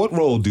 What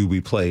role do we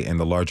play in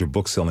the larger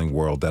book selling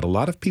world that a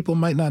lot of people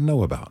might not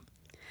know about?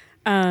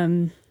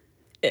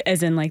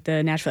 As in like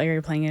the Nashville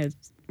area playing a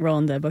role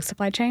in the book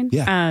supply chain?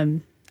 Yeah.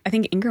 I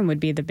think Ingram would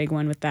be the big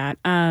one with that.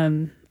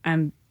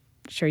 I'm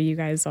sure you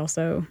guys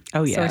also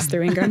source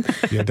through Ingram.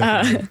 Yeah,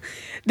 definitely.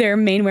 Their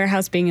main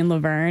warehouse being in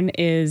Laverne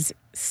is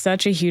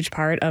such a huge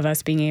part of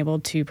us being able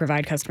to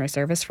provide customer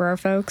service for our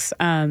folks.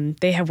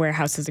 They have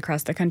warehouses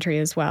across the country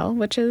as well,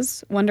 which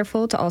is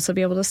wonderful to also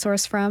be able to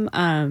source from.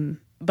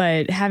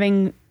 But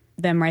having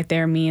them right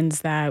there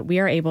means that we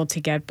are able to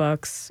get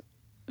books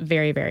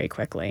very, very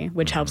quickly,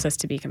 which helps us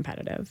to be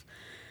competitive.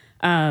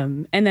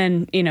 And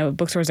then,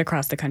 bookstores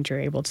across the country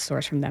are able to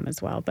source from them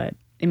as well. But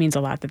it means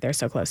a lot that they're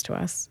so close to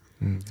us.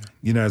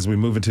 As we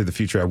move into the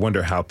future, I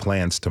wonder how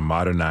plans to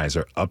modernize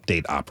or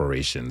update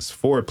operations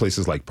for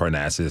places like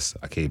Parnassus,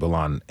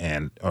 Akebalon,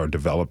 are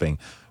developing.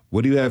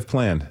 What do you have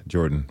planned,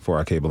 Jordan,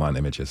 for Akebalon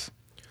Images?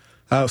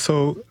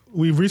 So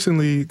we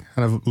recently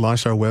kind of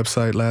launched our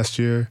website last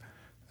year,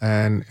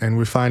 and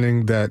we're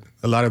finding that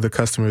a lot of the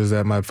customers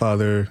that my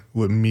father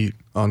would meet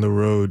on the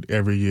road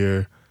every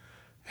year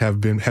have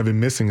been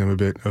missing him a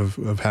bit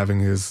of having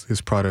his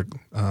product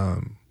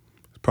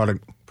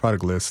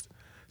list.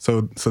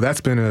 So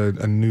that's been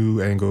a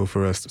new angle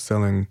for us,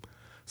 selling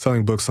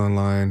books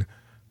online.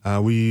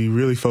 We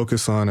really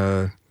focus on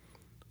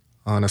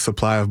a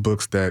supply of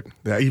books that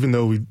even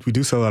though we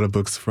do sell a lot of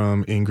books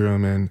from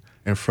Ingram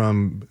and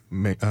from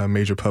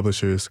major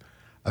publishers,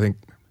 I think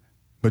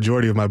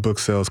majority of my book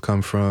sales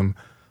come from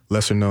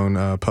lesser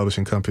known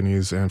publishing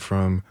companies and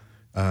from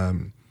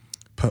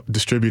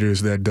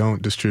distributors that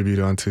don't distribute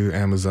onto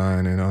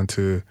Amazon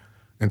and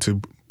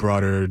into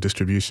broader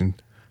distribution.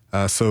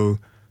 So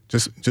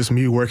just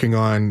me working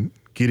on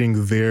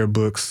getting their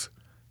books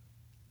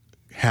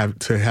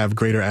to have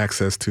greater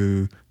access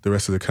to the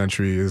rest of the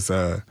country is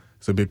a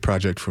big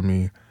project for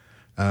me.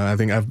 I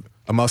think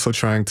I'm also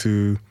trying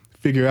to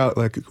figure out,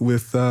 like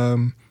with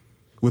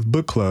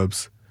book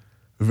clubs,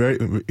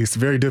 it's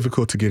very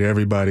difficult to get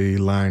everybody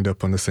lined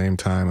up on the same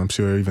time. I'm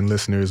sure even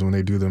listeners, when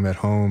they do them at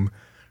home,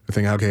 are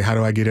thinking, okay, how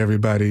do I get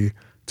everybody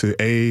to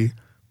A,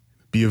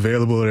 be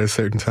available at a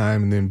certain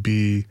time, and then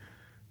B,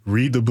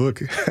 read the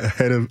book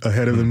ahead of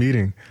the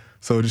meeting.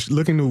 So just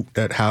looking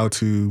at how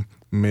to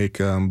make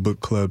book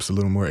clubs a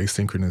little more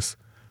asynchronous,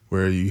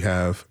 where you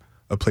have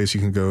a place you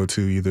can go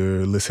to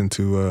either listen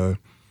to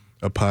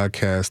a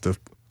podcast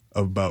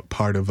about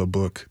part of a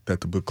book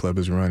that the book club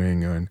is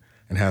running, and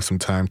have some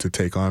time to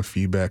take on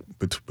feedback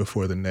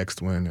before the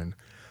next one, and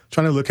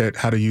trying to look at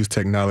how to use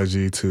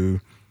technology to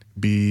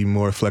be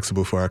more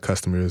flexible for our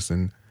customers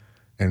and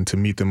to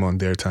meet them on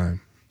their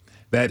time.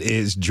 That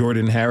is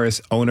Jordan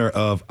Harris, owner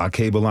of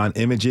Akebalon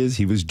Images.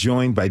 He was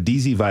joined by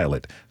DZ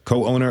Violet,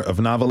 co-owner of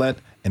Novelette,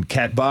 and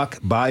Kat Bach,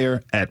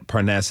 buyer at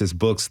Parnassus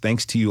Books.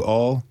 Thanks to you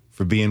all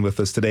for being with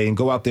us today, and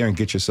go out there and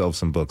get yourself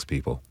some books,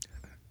 people.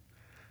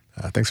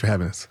 Thanks for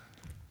having us.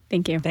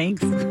 Thank you.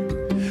 Thanks.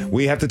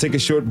 We have to take a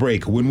short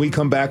break. When we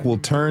come back, we'll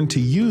turn to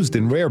used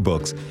and rare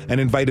books and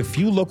invite a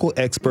few local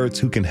experts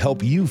who can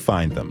help you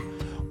find them.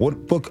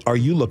 What book are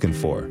you looking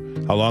for?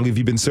 How long have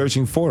you been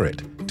searching for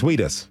it? Tweet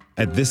us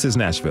at This Is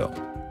Nashville.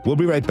 We'll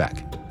be right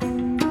back.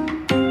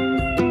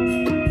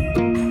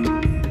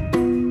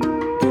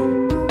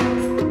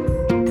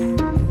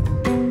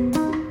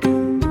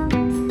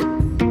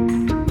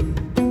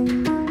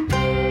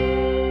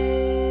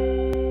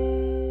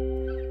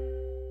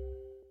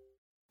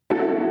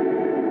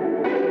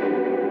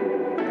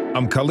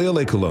 I'm Khalil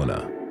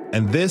Ekulona,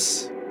 and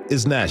this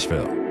is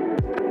Nashville.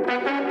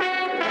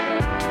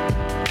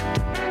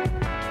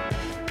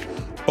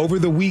 Over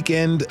the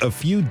weekend, a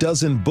few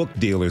dozen book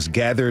dealers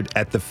gathered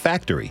at the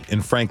Factory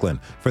in Franklin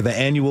for the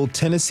annual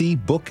Tennessee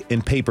Book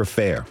and Paper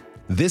Fair.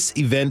 This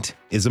event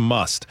is a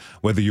must,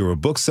 whether you're a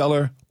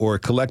bookseller or a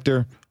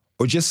collector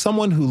or just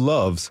someone who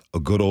loves a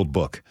good old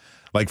book,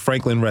 like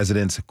Franklin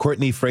residents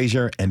Courtney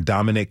Frazier and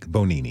Dominic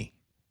Bonini.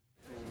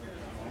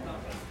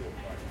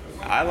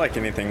 I like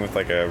anything with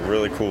like a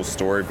really cool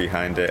story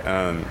behind it.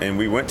 And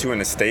we went to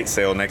an estate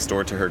sale next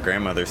door to her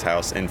grandmother's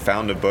house and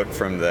found a book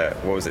from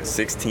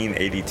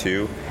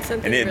 1682.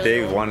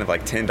 They wanted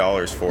like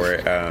 $10 for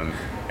it. And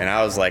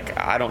I was like,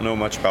 I don't know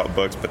much about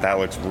books, but that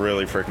looks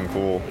really freaking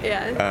cool.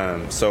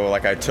 Yeah. So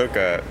like I took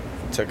a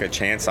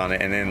chance on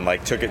it, and then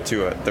like took it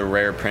to the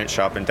rare print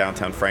shop in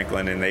downtown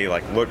Franklin, and they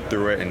like looked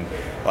through it and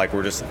like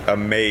were just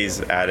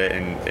amazed at it.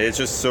 And it's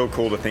just so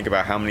cool to think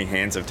about how many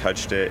hands have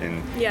touched it,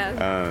 and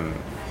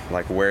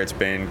like where it's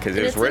been, because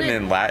it was written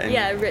in Latin.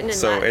 Yeah, written in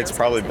so Latin. So it's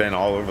probably been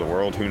all over the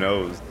world. Who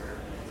knows?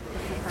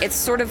 It's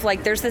sort of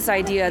like there's this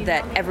idea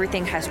that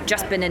everything has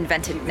just been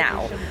invented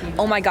now.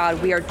 Oh my God,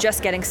 we are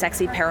just getting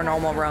sexy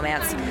paranormal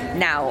romance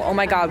now. Oh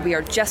my God, we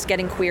are just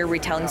getting queer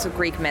retellings of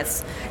Greek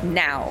myths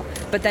now.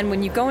 But then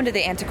when you go into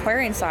the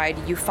antiquarian side,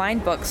 you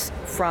find books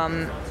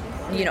from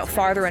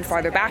farther and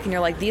farther back, and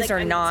you're like, these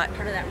are not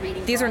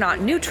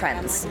new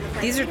trends.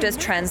 These are just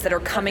trends that are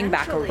coming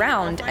back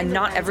around, and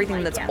not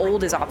everything that's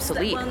old is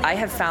obsolete. I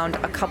have found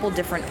a couple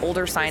different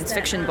older science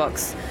fiction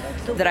books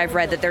that I've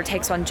read that their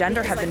takes on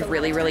gender have been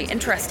really, really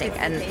interesting,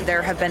 and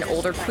there have been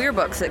older queer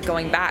books that,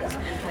 going back,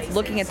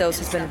 looking at those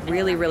has been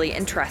really, really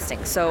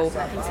interesting. So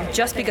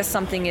just because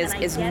something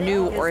is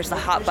new or is the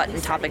hot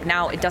button topic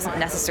now, it doesn't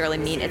necessarily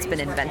mean it's been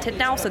invented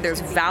now. So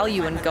there's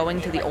value in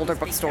going to the older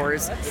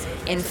bookstores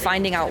and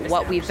finding out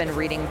what we've been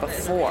reading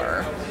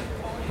before.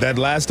 That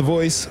last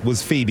voice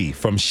was Phoebe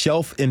from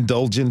Shelf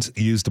Indulgence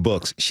Used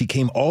Books. She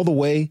came all the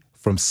way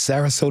from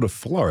Sarasota,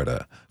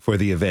 Florida for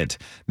the event.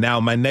 Now,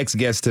 my next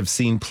guests have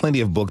seen plenty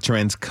of book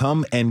trends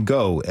come and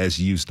go as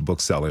used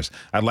booksellers.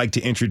 I'd like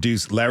to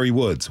introduce Larry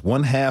Woods,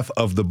 one half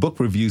of the book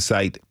review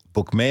site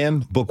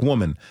Bookman,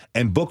 Bookwoman,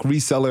 and book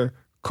reseller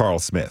Carl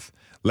Smith.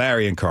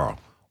 Larry and Carl,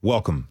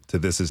 welcome to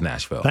This Is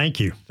Nashville. Thank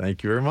you.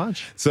 Thank you very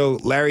much. So,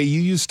 Larry,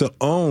 you used to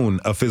own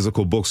a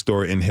physical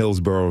bookstore in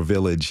Hillsborough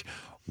Village.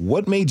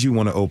 What made you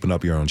want to open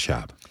up your own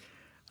shop?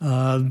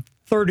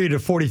 30 to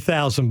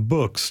 40,000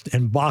 books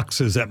in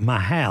boxes at my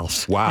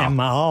house and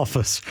my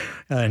office.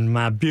 And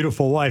my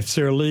beautiful wife,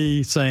 Sarah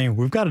Lee, saying,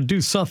 we've got to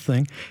do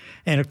something.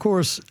 And, of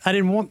course, I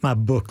didn't want my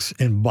books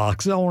in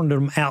boxes. I wanted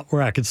them out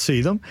where I could see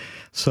them.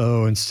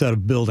 So instead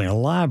of building a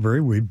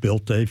library, we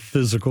built a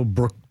physical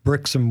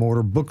bricks and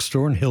mortar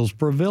bookstore in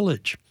Hillsborough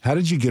Village. How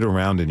did you get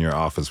around in your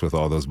office with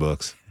all those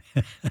books?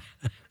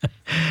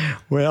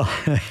 Well,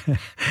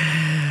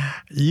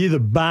 you either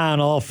buy an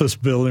office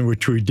building,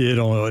 which we did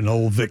on an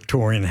old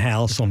Victorian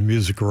house on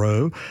Music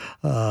Row,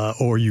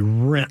 or you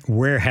rent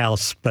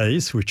warehouse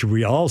space, which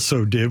we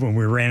also did when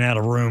we ran out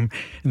of room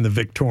in the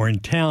Victorian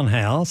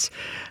townhouse.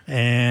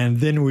 And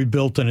then we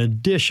built an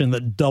addition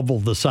that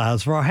doubled the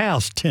size of our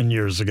house 10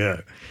 years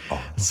ago.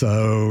 Oh.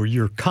 So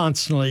you're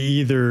constantly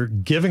either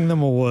giving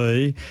them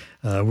away.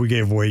 We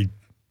gave away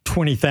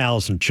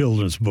 20,000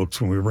 children's books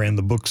when we ran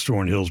the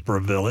bookstore in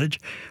Hillsborough Village,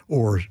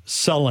 or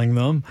selling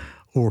them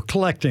or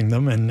collecting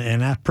them,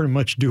 and I pretty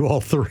much do all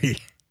three.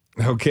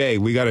 Okay,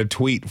 we got a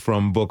tweet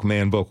from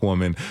Bookman,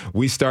 Bookwoman.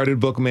 We started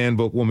Bookman,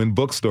 Bookwoman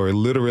bookstore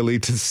literally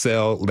to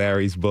sell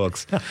Larry's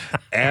books.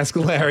 Ask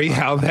Larry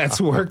how that's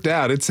worked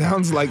out. It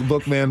sounds like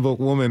Bookman,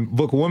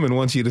 Bookwoman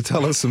wants you to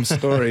tell us some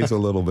stories a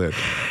little bit.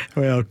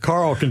 Well,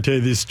 Carl can tell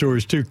you these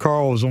stories too.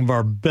 Carl was one of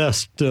our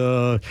best.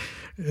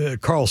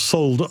 Carl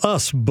sold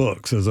us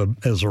books as a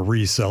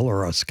reseller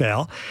or a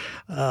scout.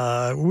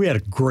 We had a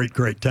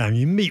great time.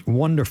 You meet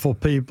wonderful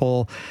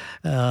people.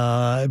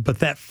 But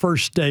that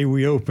first day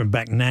we opened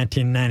back in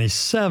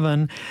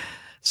 1997,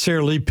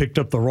 Sarah Lee picked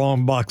up the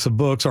wrong box of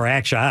books, or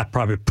actually I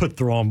probably put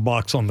the wrong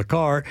box on the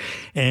cart,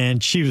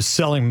 and she was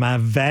selling my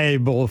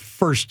valuable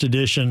first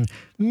edition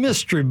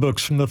mystery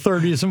books from the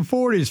 30s and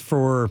 40s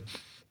for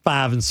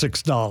 $5 and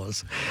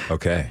 $6.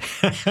 Okay.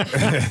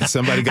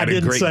 Somebody got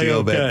a great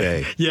deal that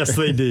day. Yes,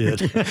 they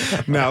did.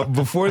 Now,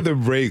 before the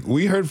break,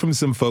 we heard from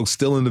some folks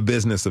still in the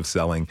business of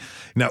selling.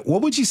 Now,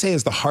 what would you say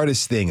is the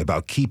hardest thing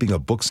about keeping a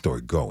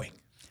bookstore going?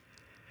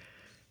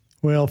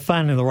 Well,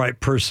 finding the right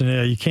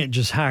personnel. You can't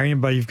just hire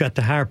anybody. You've got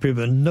to hire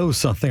people that know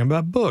something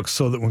about books,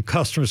 so that when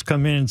customers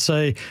come in and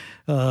say,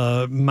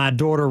 my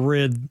daughter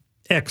read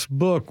X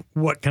book,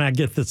 what can I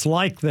get that's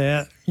like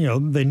that?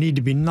 They need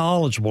to be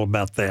knowledgeable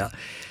about that.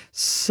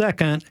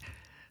 Second,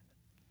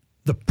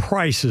 the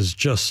prices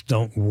just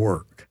don't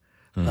work.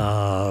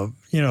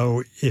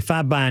 If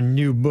I buy a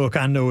new book,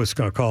 I know it's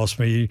going to cost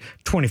me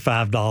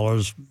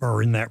 $25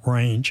 or in that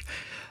range.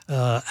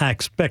 I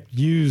expect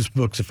used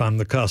books, if I'm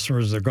the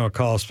customers, they're going to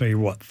cost me,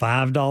 $5,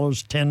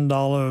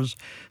 $10,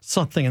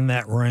 something in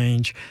that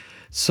range.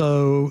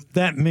 So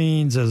that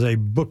means as a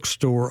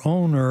bookstore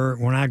owner,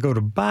 when I go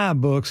to buy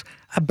books,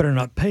 I better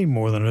not pay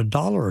more than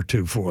 $1 or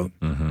 $2 for them.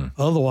 Mm-hmm.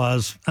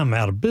 Otherwise, I'm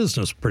out of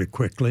business pretty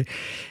quickly.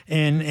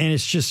 And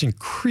it's just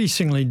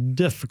increasingly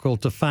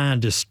difficult to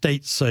find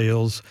estate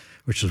sales,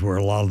 which is where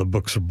a lot of the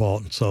books are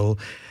bought and sold.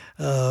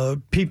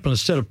 People,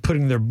 instead of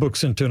putting their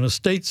books into an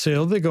estate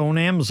sale, they go on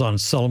Amazon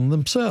and sell them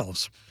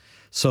themselves.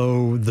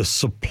 So the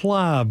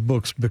supply of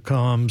books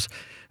becomes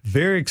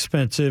very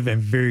expensive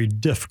and very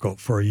difficult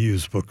for a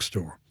used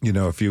bookstore.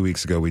 A few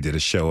weeks ago, we did a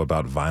show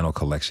about vinyl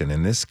collection,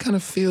 and this kind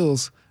of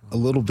feels a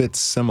little bit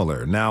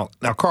similar. Now,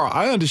 Carl,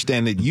 I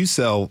understand that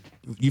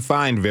you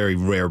find very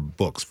rare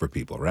books for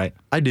people, right?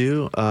 I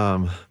do.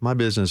 My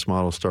business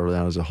model started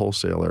out as a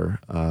wholesaler,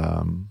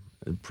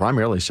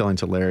 primarily selling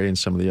to Larry and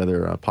some of the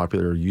other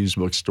popular used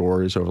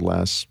bookstores over the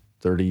last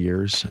 30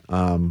 years.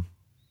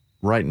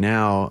 Right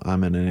now,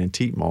 I'm in an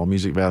antique mall,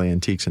 Music Valley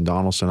Antiques in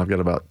Donaldson. I've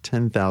got about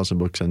 10,000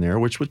 books in there,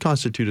 which would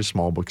constitute a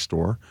small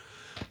bookstore.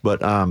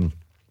 But I'm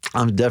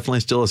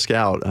definitely still a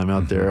scout. I'm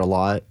out there a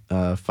lot,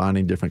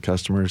 finding different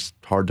customers,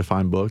 hard to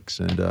find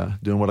books, and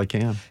doing what I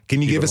can.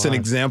 Can you give us an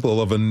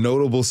example of a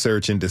notable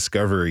search and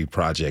discovery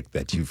project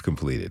that you've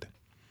completed?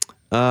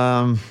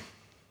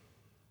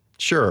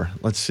 Sure.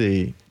 Let's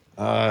see.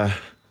 Gosh,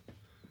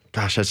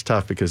 that's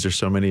tough because there's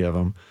so many of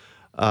them.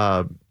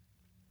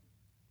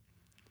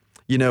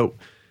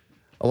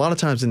 A lot of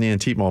times in the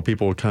antique mall,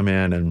 people will come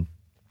in and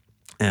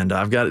And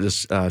I've got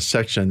this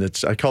section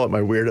I call it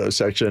my weirdo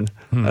section,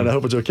 and I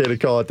hope it's okay to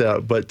call it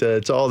that. But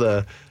it's all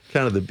the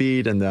kind of the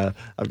beat, and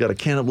I've got a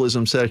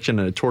cannibalism section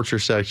and a torture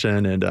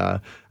section. And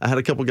I had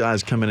a couple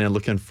guys coming in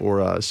looking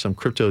for some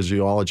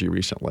cryptozoology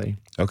recently.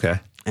 Okay.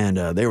 And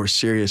they were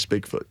serious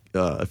Bigfoot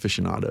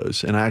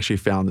aficionados. And I actually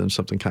found them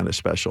something kind of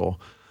special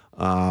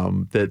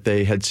that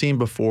they had seen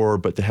before,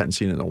 but they hadn't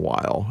seen in a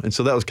while. And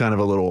so that was kind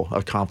of a little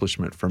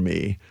accomplishment for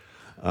me.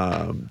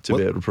 To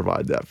be able to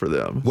provide that for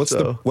them. What's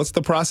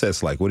the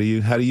process like?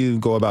 How do you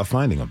go about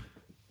finding them?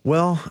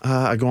 Well,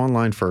 I go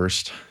online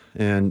first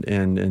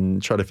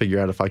and try to figure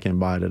out if I can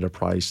buy it at a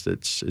price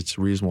it's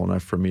reasonable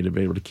enough for me to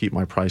be able to keep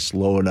my price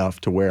low enough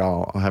to where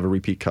I'll have a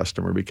repeat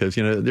customer, because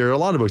there are a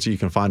lot of books that you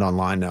can find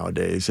online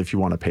nowadays if you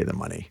want to pay the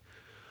money.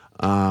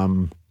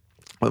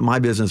 But my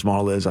business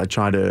model is I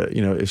try to,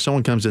 if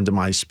someone comes into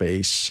my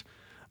space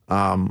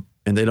and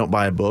they don't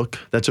buy a book,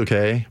 that's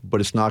okay,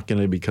 but it's not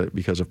going to be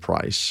because of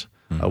price.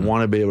 I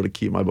want to be able to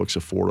keep my books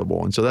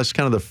affordable. And so that's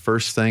kind of the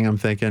first thing I'm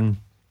thinking.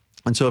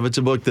 And so if it's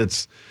a book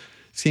that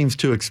seems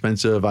too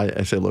expensive,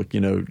 I say, look,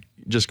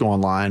 just go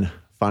online,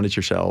 find it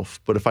yourself.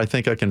 But if I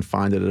think I can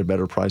find it at a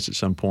better price at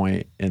some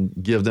point and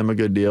give them a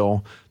good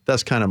deal,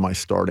 that's kind of my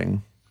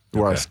starting,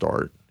 where I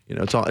start.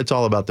 It's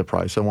all about the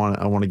price. I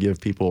want to give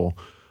people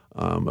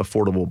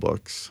affordable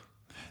books.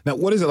 Now,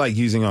 what is it like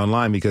using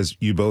online? Because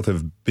you both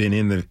have been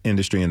in the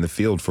industry, in the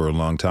field for a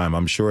long time.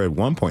 I'm sure at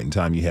one point in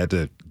time you had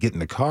to get in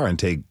the car and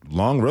take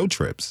long road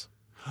trips.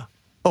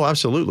 Oh,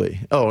 absolutely.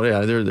 Oh,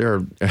 yeah. There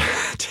are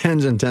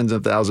tens and tens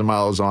of thousand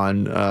miles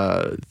on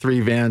 3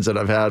 vans that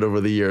I've had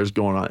over the years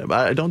going on.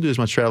 I don't do as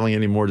much traveling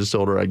anymore. Just the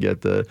older I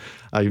get,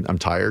 I'm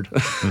tired.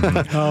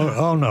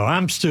 Oh, no.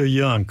 I'm still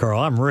young, Carl.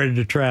 I'm ready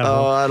to travel.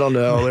 Oh, I don't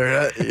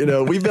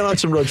know. We've been on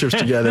some road trips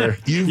together.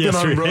 You've been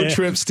on road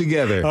trips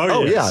together.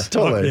 Oh, yes. Yeah,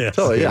 totally. Yes.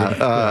 Totally,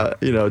 yeah.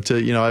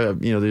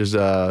 There's,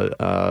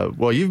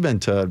 well, you've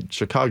been to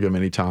Chicago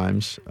many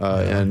times,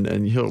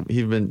 and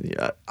you've been,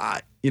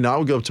 I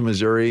would go up to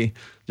Missouri.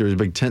 There was a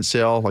big tent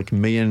sale, like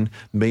million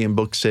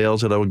book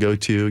sales that I would go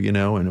to,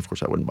 and of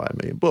course I wouldn't buy a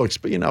million books,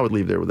 but I would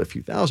leave there with a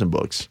few thousand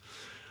books.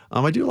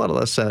 I do a lot of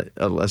less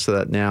of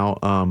that now.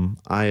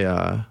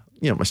 My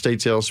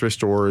estate sales, thrift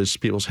stores,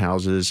 people's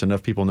houses.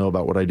 Enough people know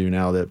about what I do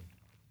now that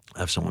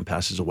if someone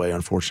passes away,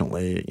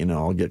 unfortunately,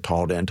 I'll get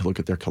called in to look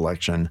at their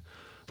collection,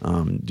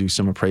 do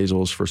some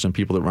appraisals for some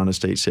people that run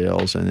estate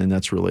sales, and then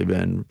that's really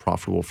been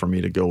profitable for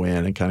me to go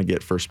in and kind of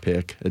get first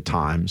pick at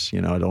times.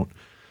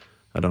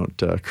 I don't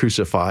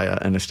crucify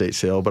an estate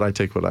sale, but I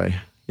take what I,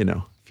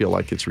 feel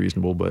like it's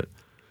reasonable. But,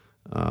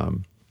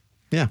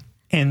 yeah.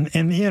 And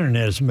the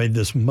internet has made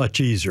this much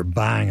easier,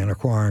 buying and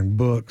acquiring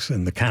books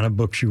and the kind of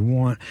books you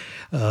want.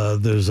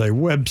 There's a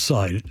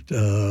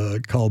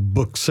website called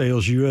Book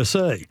Sales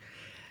USA,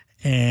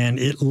 and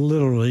it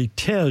literally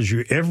tells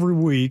you every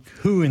week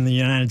who in the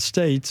United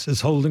States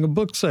is holding a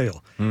book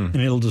sale. And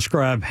it'll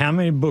describe how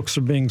many books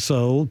are being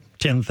sold,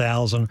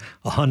 10,000,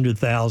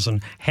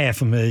 100,000,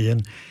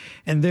 500,000.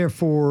 And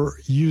therefore,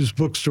 used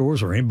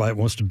bookstores or anybody that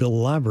wants to build a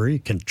library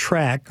can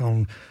track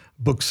on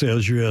Book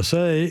Sales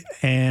USA.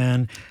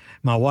 And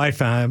my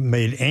wife and I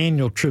made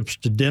annual trips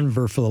to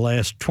Denver for the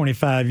last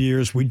 25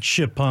 years. We'd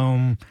ship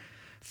home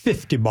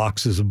 50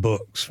 boxes of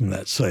books from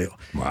that sale.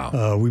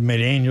 Wow. We made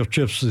annual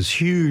trips to this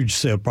huge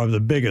sale, probably the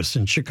biggest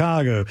in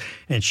Chicago,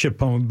 and ship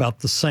home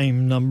about the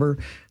same number.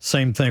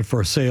 Same thing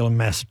for a sale in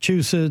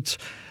Massachusetts.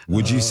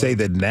 Would you say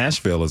that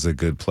Nashville is a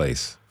good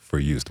place for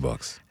used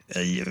books?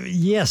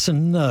 Yes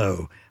and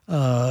no.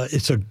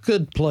 It's a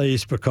good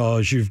place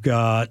because you've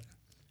got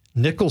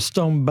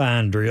Nickel-Stone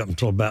Bindery up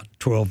until about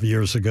 12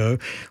 years ago,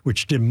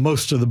 which did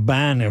most of the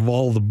binding of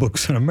all the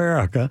books in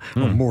America,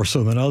 or more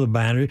so than other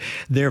bindery.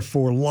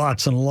 Therefore,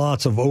 lots and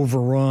lots of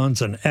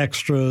overruns and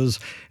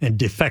extras and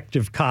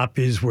defective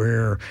copies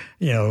where,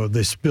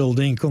 they spilled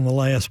ink on the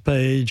last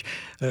page.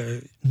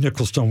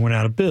 Nickel-Stone went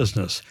out of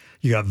business.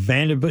 You got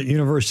Vanderbilt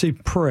University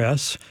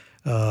Press,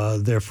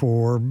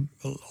 therefore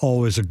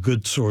always a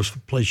good source,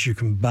 place you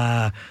can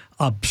buy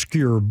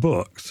obscure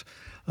books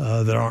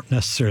that aren't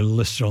necessarily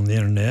listed on the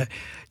internet.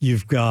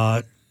 You've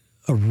got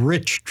a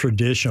rich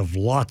tradition of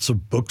lots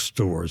of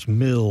bookstores,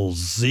 Mills,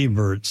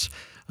 Zebert's,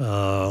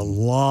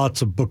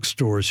 lots of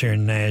bookstores here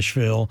in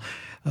Nashville,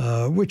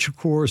 which, of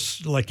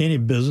course, like any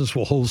business,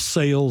 will hold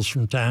sales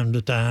from time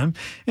to time.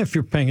 If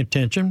you're paying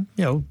attention,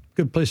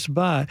 good place to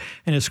buy.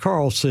 And as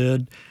Carl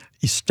said,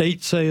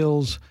 estate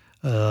sales,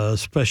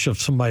 especially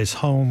if somebody's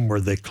home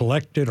where they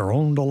collected or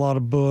owned a lot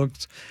of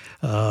books.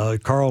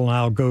 Carl and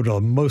I will go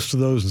to most of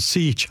those and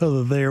see each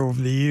other there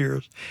over the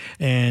years.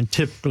 And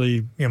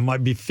typically, it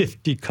might be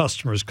 50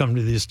 customers come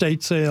to the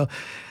estate sale.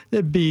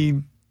 There'd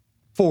be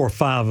 4 or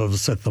 5 of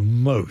us at the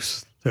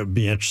most that would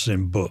be interested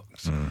in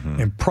books.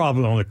 And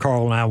probably only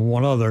Carl and I and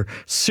one other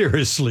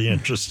seriously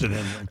interested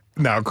in them.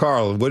 Now,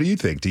 Carl, what do you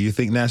think? Do you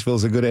think Nashville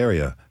is a good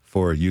area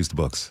for used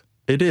books?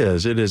 It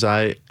is. It is. We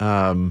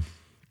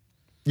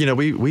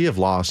have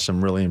lost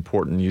some really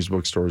important used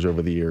bookstores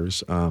over the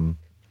years.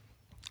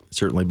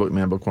 Certainly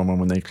Bookman, Bookwoman,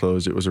 when they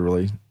closed, it was a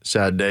really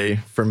sad day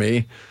for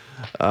me.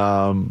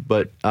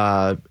 But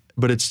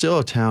but it's still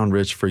a town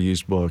rich for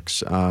used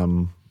books.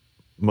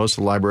 Most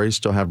of the libraries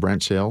still have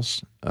branch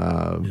sales.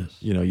 Yes.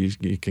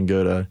 You can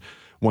go to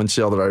one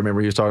sale that I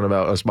remember he was talking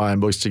about us buying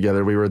books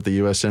together. We were at the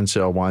USN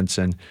sale once,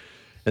 and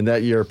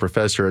that year a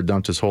professor had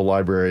dumped his whole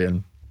library,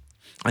 and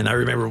I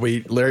remember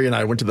Larry and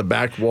I went to the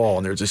back wall,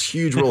 and there's this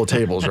huge row of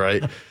tables,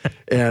 right?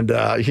 And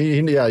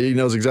he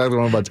knows exactly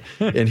what I'm about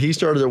to. And he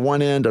started at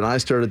one end, and I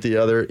started at the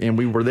other, and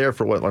we were there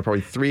for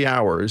probably 3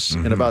 hours.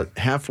 Mm-hmm. And about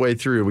halfway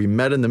through, we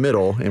met in the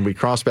middle, and we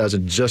crossed paths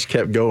and just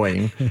kept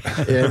going.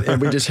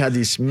 And we just had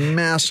these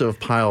massive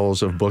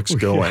piles of books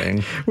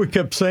going. We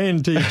kept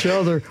saying to each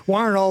other,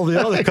 why aren't all the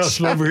other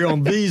customers over here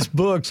on these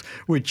books,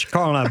 which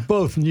Carl and I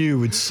both knew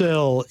would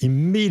sell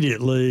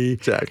immediately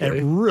at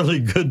really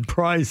good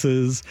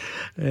prices.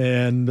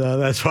 And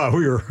that's why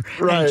we were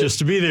anxious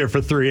to be there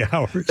for 3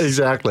 hours.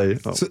 Exactly.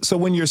 So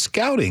when you're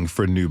scouting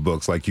for new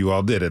books like you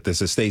all did at this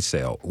estate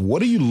sale,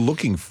 what are you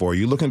looking for? Are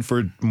you looking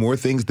for more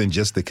things than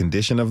just the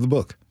condition of the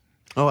book?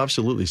 Oh,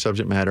 absolutely.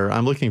 Subject matter.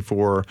 I'm looking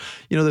for,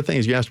 the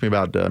things you asked me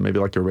about, maybe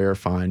like a rare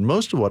find.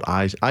 Most of what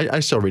I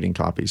sell reading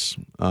copies.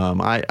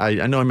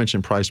 I know I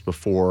mentioned price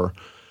before,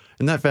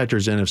 and that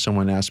factors in if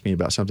someone asks me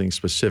about something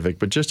specific.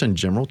 But just in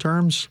general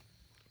terms,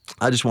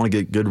 I just want to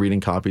get good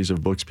reading copies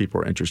of books people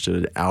are interested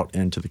in out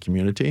into the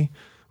community,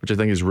 which I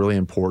think is really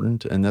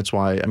important. And that's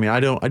why, I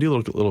do a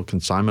little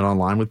consignment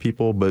online with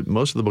people, but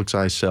most of the books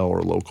I sell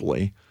are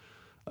locally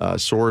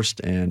sourced,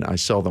 and I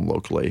sell them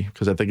locally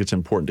because I think it's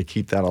important to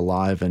keep that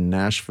alive in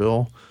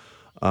Nashville,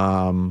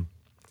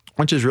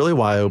 which is really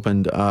why I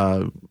opened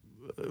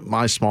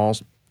my small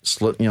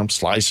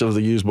slice of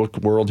the used book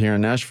world here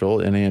in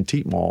Nashville, an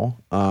antique mall,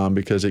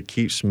 because it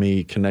keeps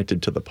me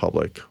connected to the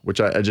public,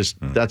 which I just,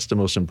 that's the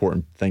most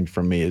important thing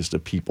for me is the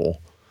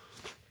people.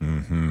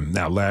 Mm-hmm.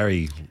 Now,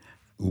 Larry,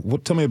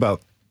 tell me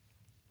about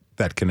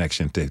that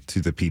connection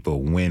to the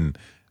people when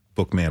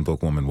Bookman,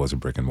 Bookwoman was a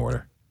brick and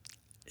mortar.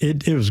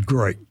 It was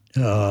great.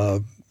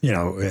 I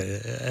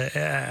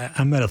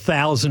met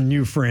 1,000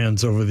 new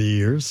friends over the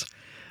years.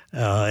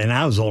 And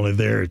I was only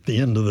there at the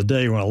end of the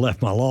day when I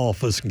left my law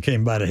office and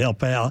came by to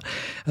help out.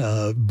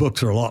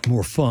 Books are a lot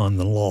more fun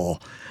than law.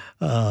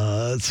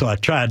 So I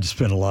tried to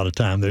spend a lot of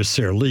time there.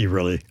 Sarah Lee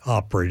really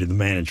operated the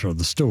management of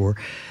the store.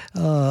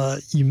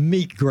 You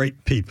meet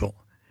great people,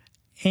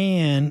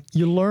 and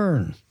you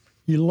learn.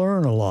 You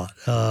learn a lot.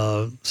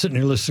 Sitting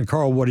here listening to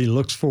Carl, what he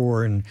looks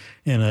for in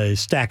a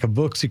stack of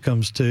books he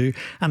comes to,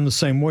 I'm the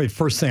same way.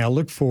 First thing I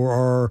look for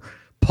are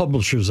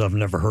publishers I've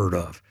never heard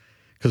of.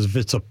 Because if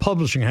it's a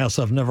publishing house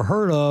I've never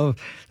heard of,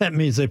 that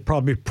means they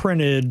probably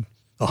printed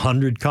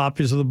 100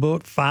 copies of the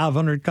book,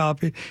 500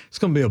 copies. It's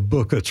going to be a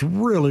book that's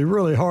really,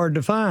 really hard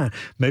to find.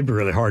 Maybe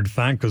really hard to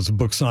find because the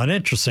book's not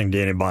interesting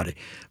to anybody.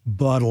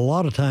 But a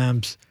lot of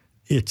times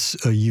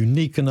it's a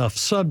unique enough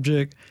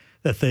subject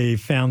that they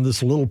found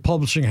this little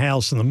publishing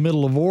house in the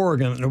middle of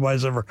Oregon that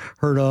nobody's ever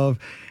heard of.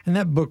 And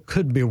that book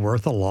could be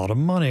worth a lot of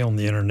money on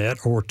the internet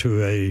or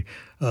to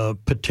a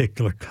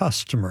particular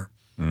customer.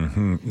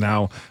 Mm-hmm.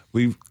 Now,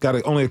 we've got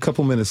only a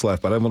couple minutes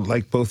left, but I would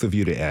like both of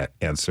you to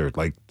answer.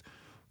 Like,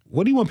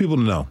 what do you want people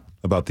to know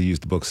about the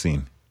used book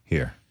scene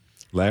here?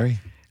 Larry?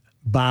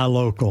 Buy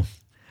local.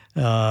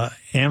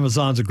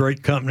 Amazon's a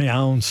great company. I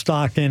own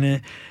stock in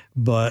it,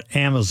 but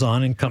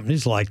Amazon and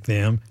companies like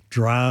them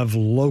drive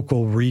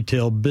local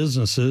retail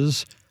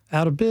businesses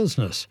out of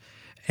business.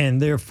 And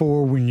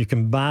therefore, when you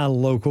can buy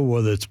local,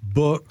 whether it's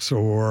books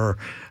or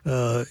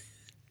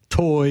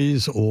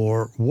toys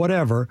or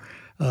whatever,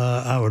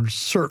 I would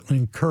certainly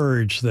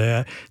encourage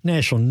that.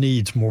 Nashville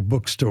needs more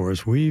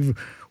bookstores. We've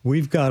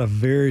got a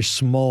very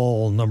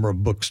small number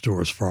of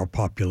bookstores for our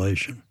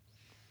population.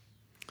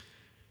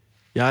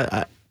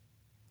 Yeah,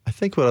 I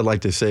think what I'd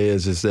like to say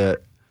is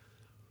that,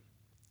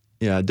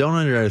 don't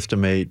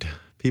underestimate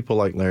people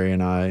like Larry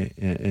and I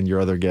and your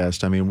other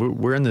guest. I mean,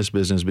 we're in this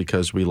business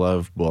because we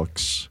love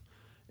books,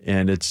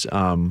 and it's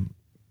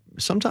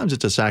sometimes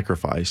it's a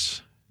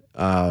sacrifice.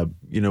 I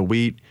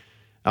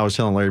was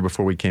telling Larry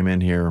before we came in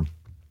here,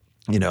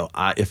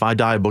 if I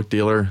die a book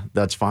dealer,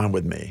 that's fine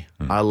with me.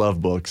 I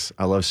love books.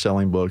 I love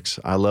selling books.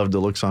 I love the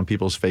looks on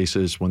people's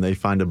faces when they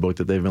find a book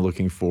that they've been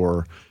looking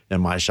for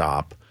in my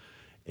shop.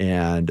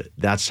 And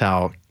that's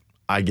how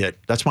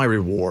that's my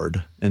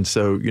reward. And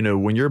so,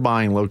 when you're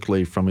buying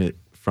locally from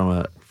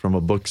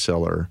a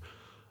bookseller,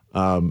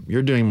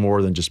 you're doing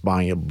more than just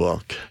buying a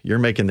book. You're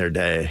making their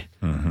day,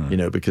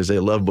 because they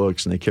love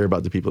books and they care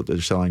about the people that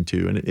they're selling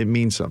to, and it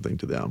means something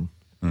to them.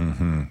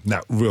 Mm-hmm.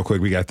 Now, real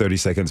quick, we got 30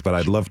 seconds, but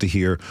I'd love to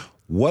hear,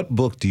 what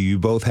book do you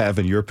both have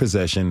in your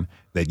possession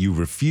that you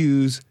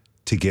refuse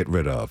to get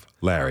rid of?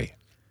 Larry?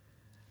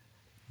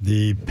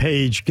 The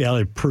Page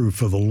Galley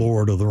Proof of The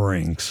Lord of the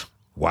Rings.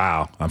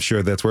 Wow. I'm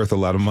sure that's worth a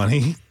lot of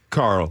money.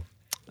 Carl?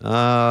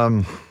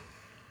 No,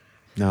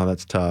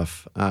 that's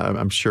tough.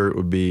 I'm sure it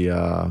would be,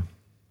 gosh,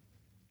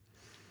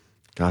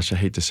 I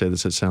hate to say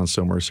this. It sounds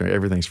so mercenary.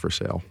 Everything's for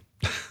sale.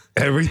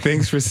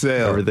 Everything's for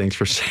sale. Everything's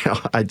for sale.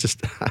 I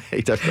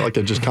feel like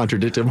I've just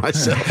contradicted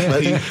myself.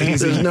 But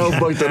there's no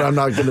book that I'm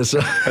not going to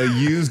sell. A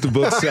used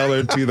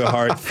bookseller to the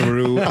heart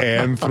through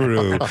and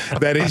through.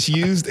 That is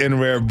used and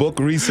rare book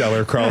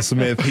reseller Carl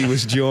Smith. He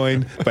was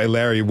joined by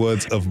Larry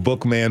Woods of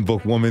Bookman,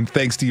 Bookwoman.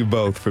 Thanks to you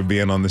both for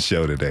being on the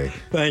show today.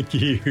 Thank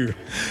you.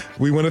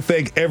 We want to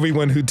thank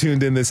everyone who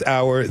tuned in this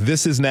hour.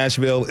 This is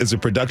Nashville is a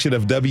production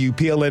of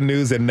WPLN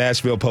News and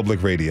Nashville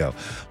Public Radio.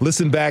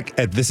 Listen back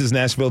at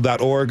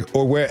thisisnashville.org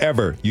or wherever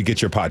you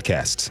get your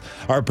podcasts.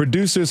 Our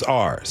producers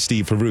are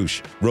Steve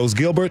Harouche, Rose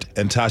Gilbert,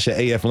 and Tasha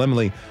A.F.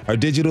 Lemley. Our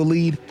digital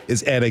lead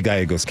is Anna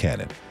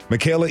Gallegos-Cannon.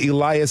 Michaela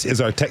Elias is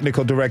our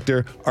technical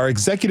director. Our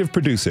executive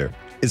producer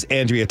is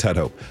Andrea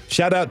Tudhope.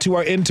 Shout out to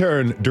our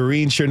intern,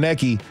 Doreen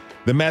Chernecki.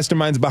 The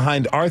masterminds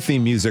behind our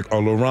theme music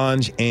are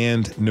Larange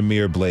and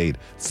Namir Blade.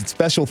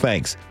 Special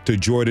thanks to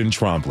Jordan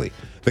Trombley.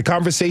 The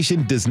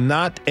conversation does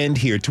not end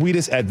here. Tweet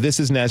us at This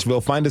Is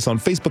Nashville. Find us on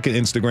Facebook and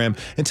Instagram,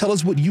 and tell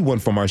us what you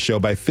want from our show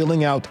by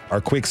filling out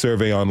our quick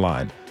survey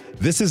online.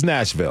 This is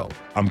Nashville.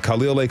 I'm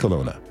Khalil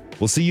Ekaluna.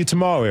 We'll see you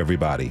tomorrow,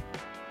 everybody,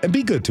 and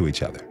be good to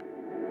each other.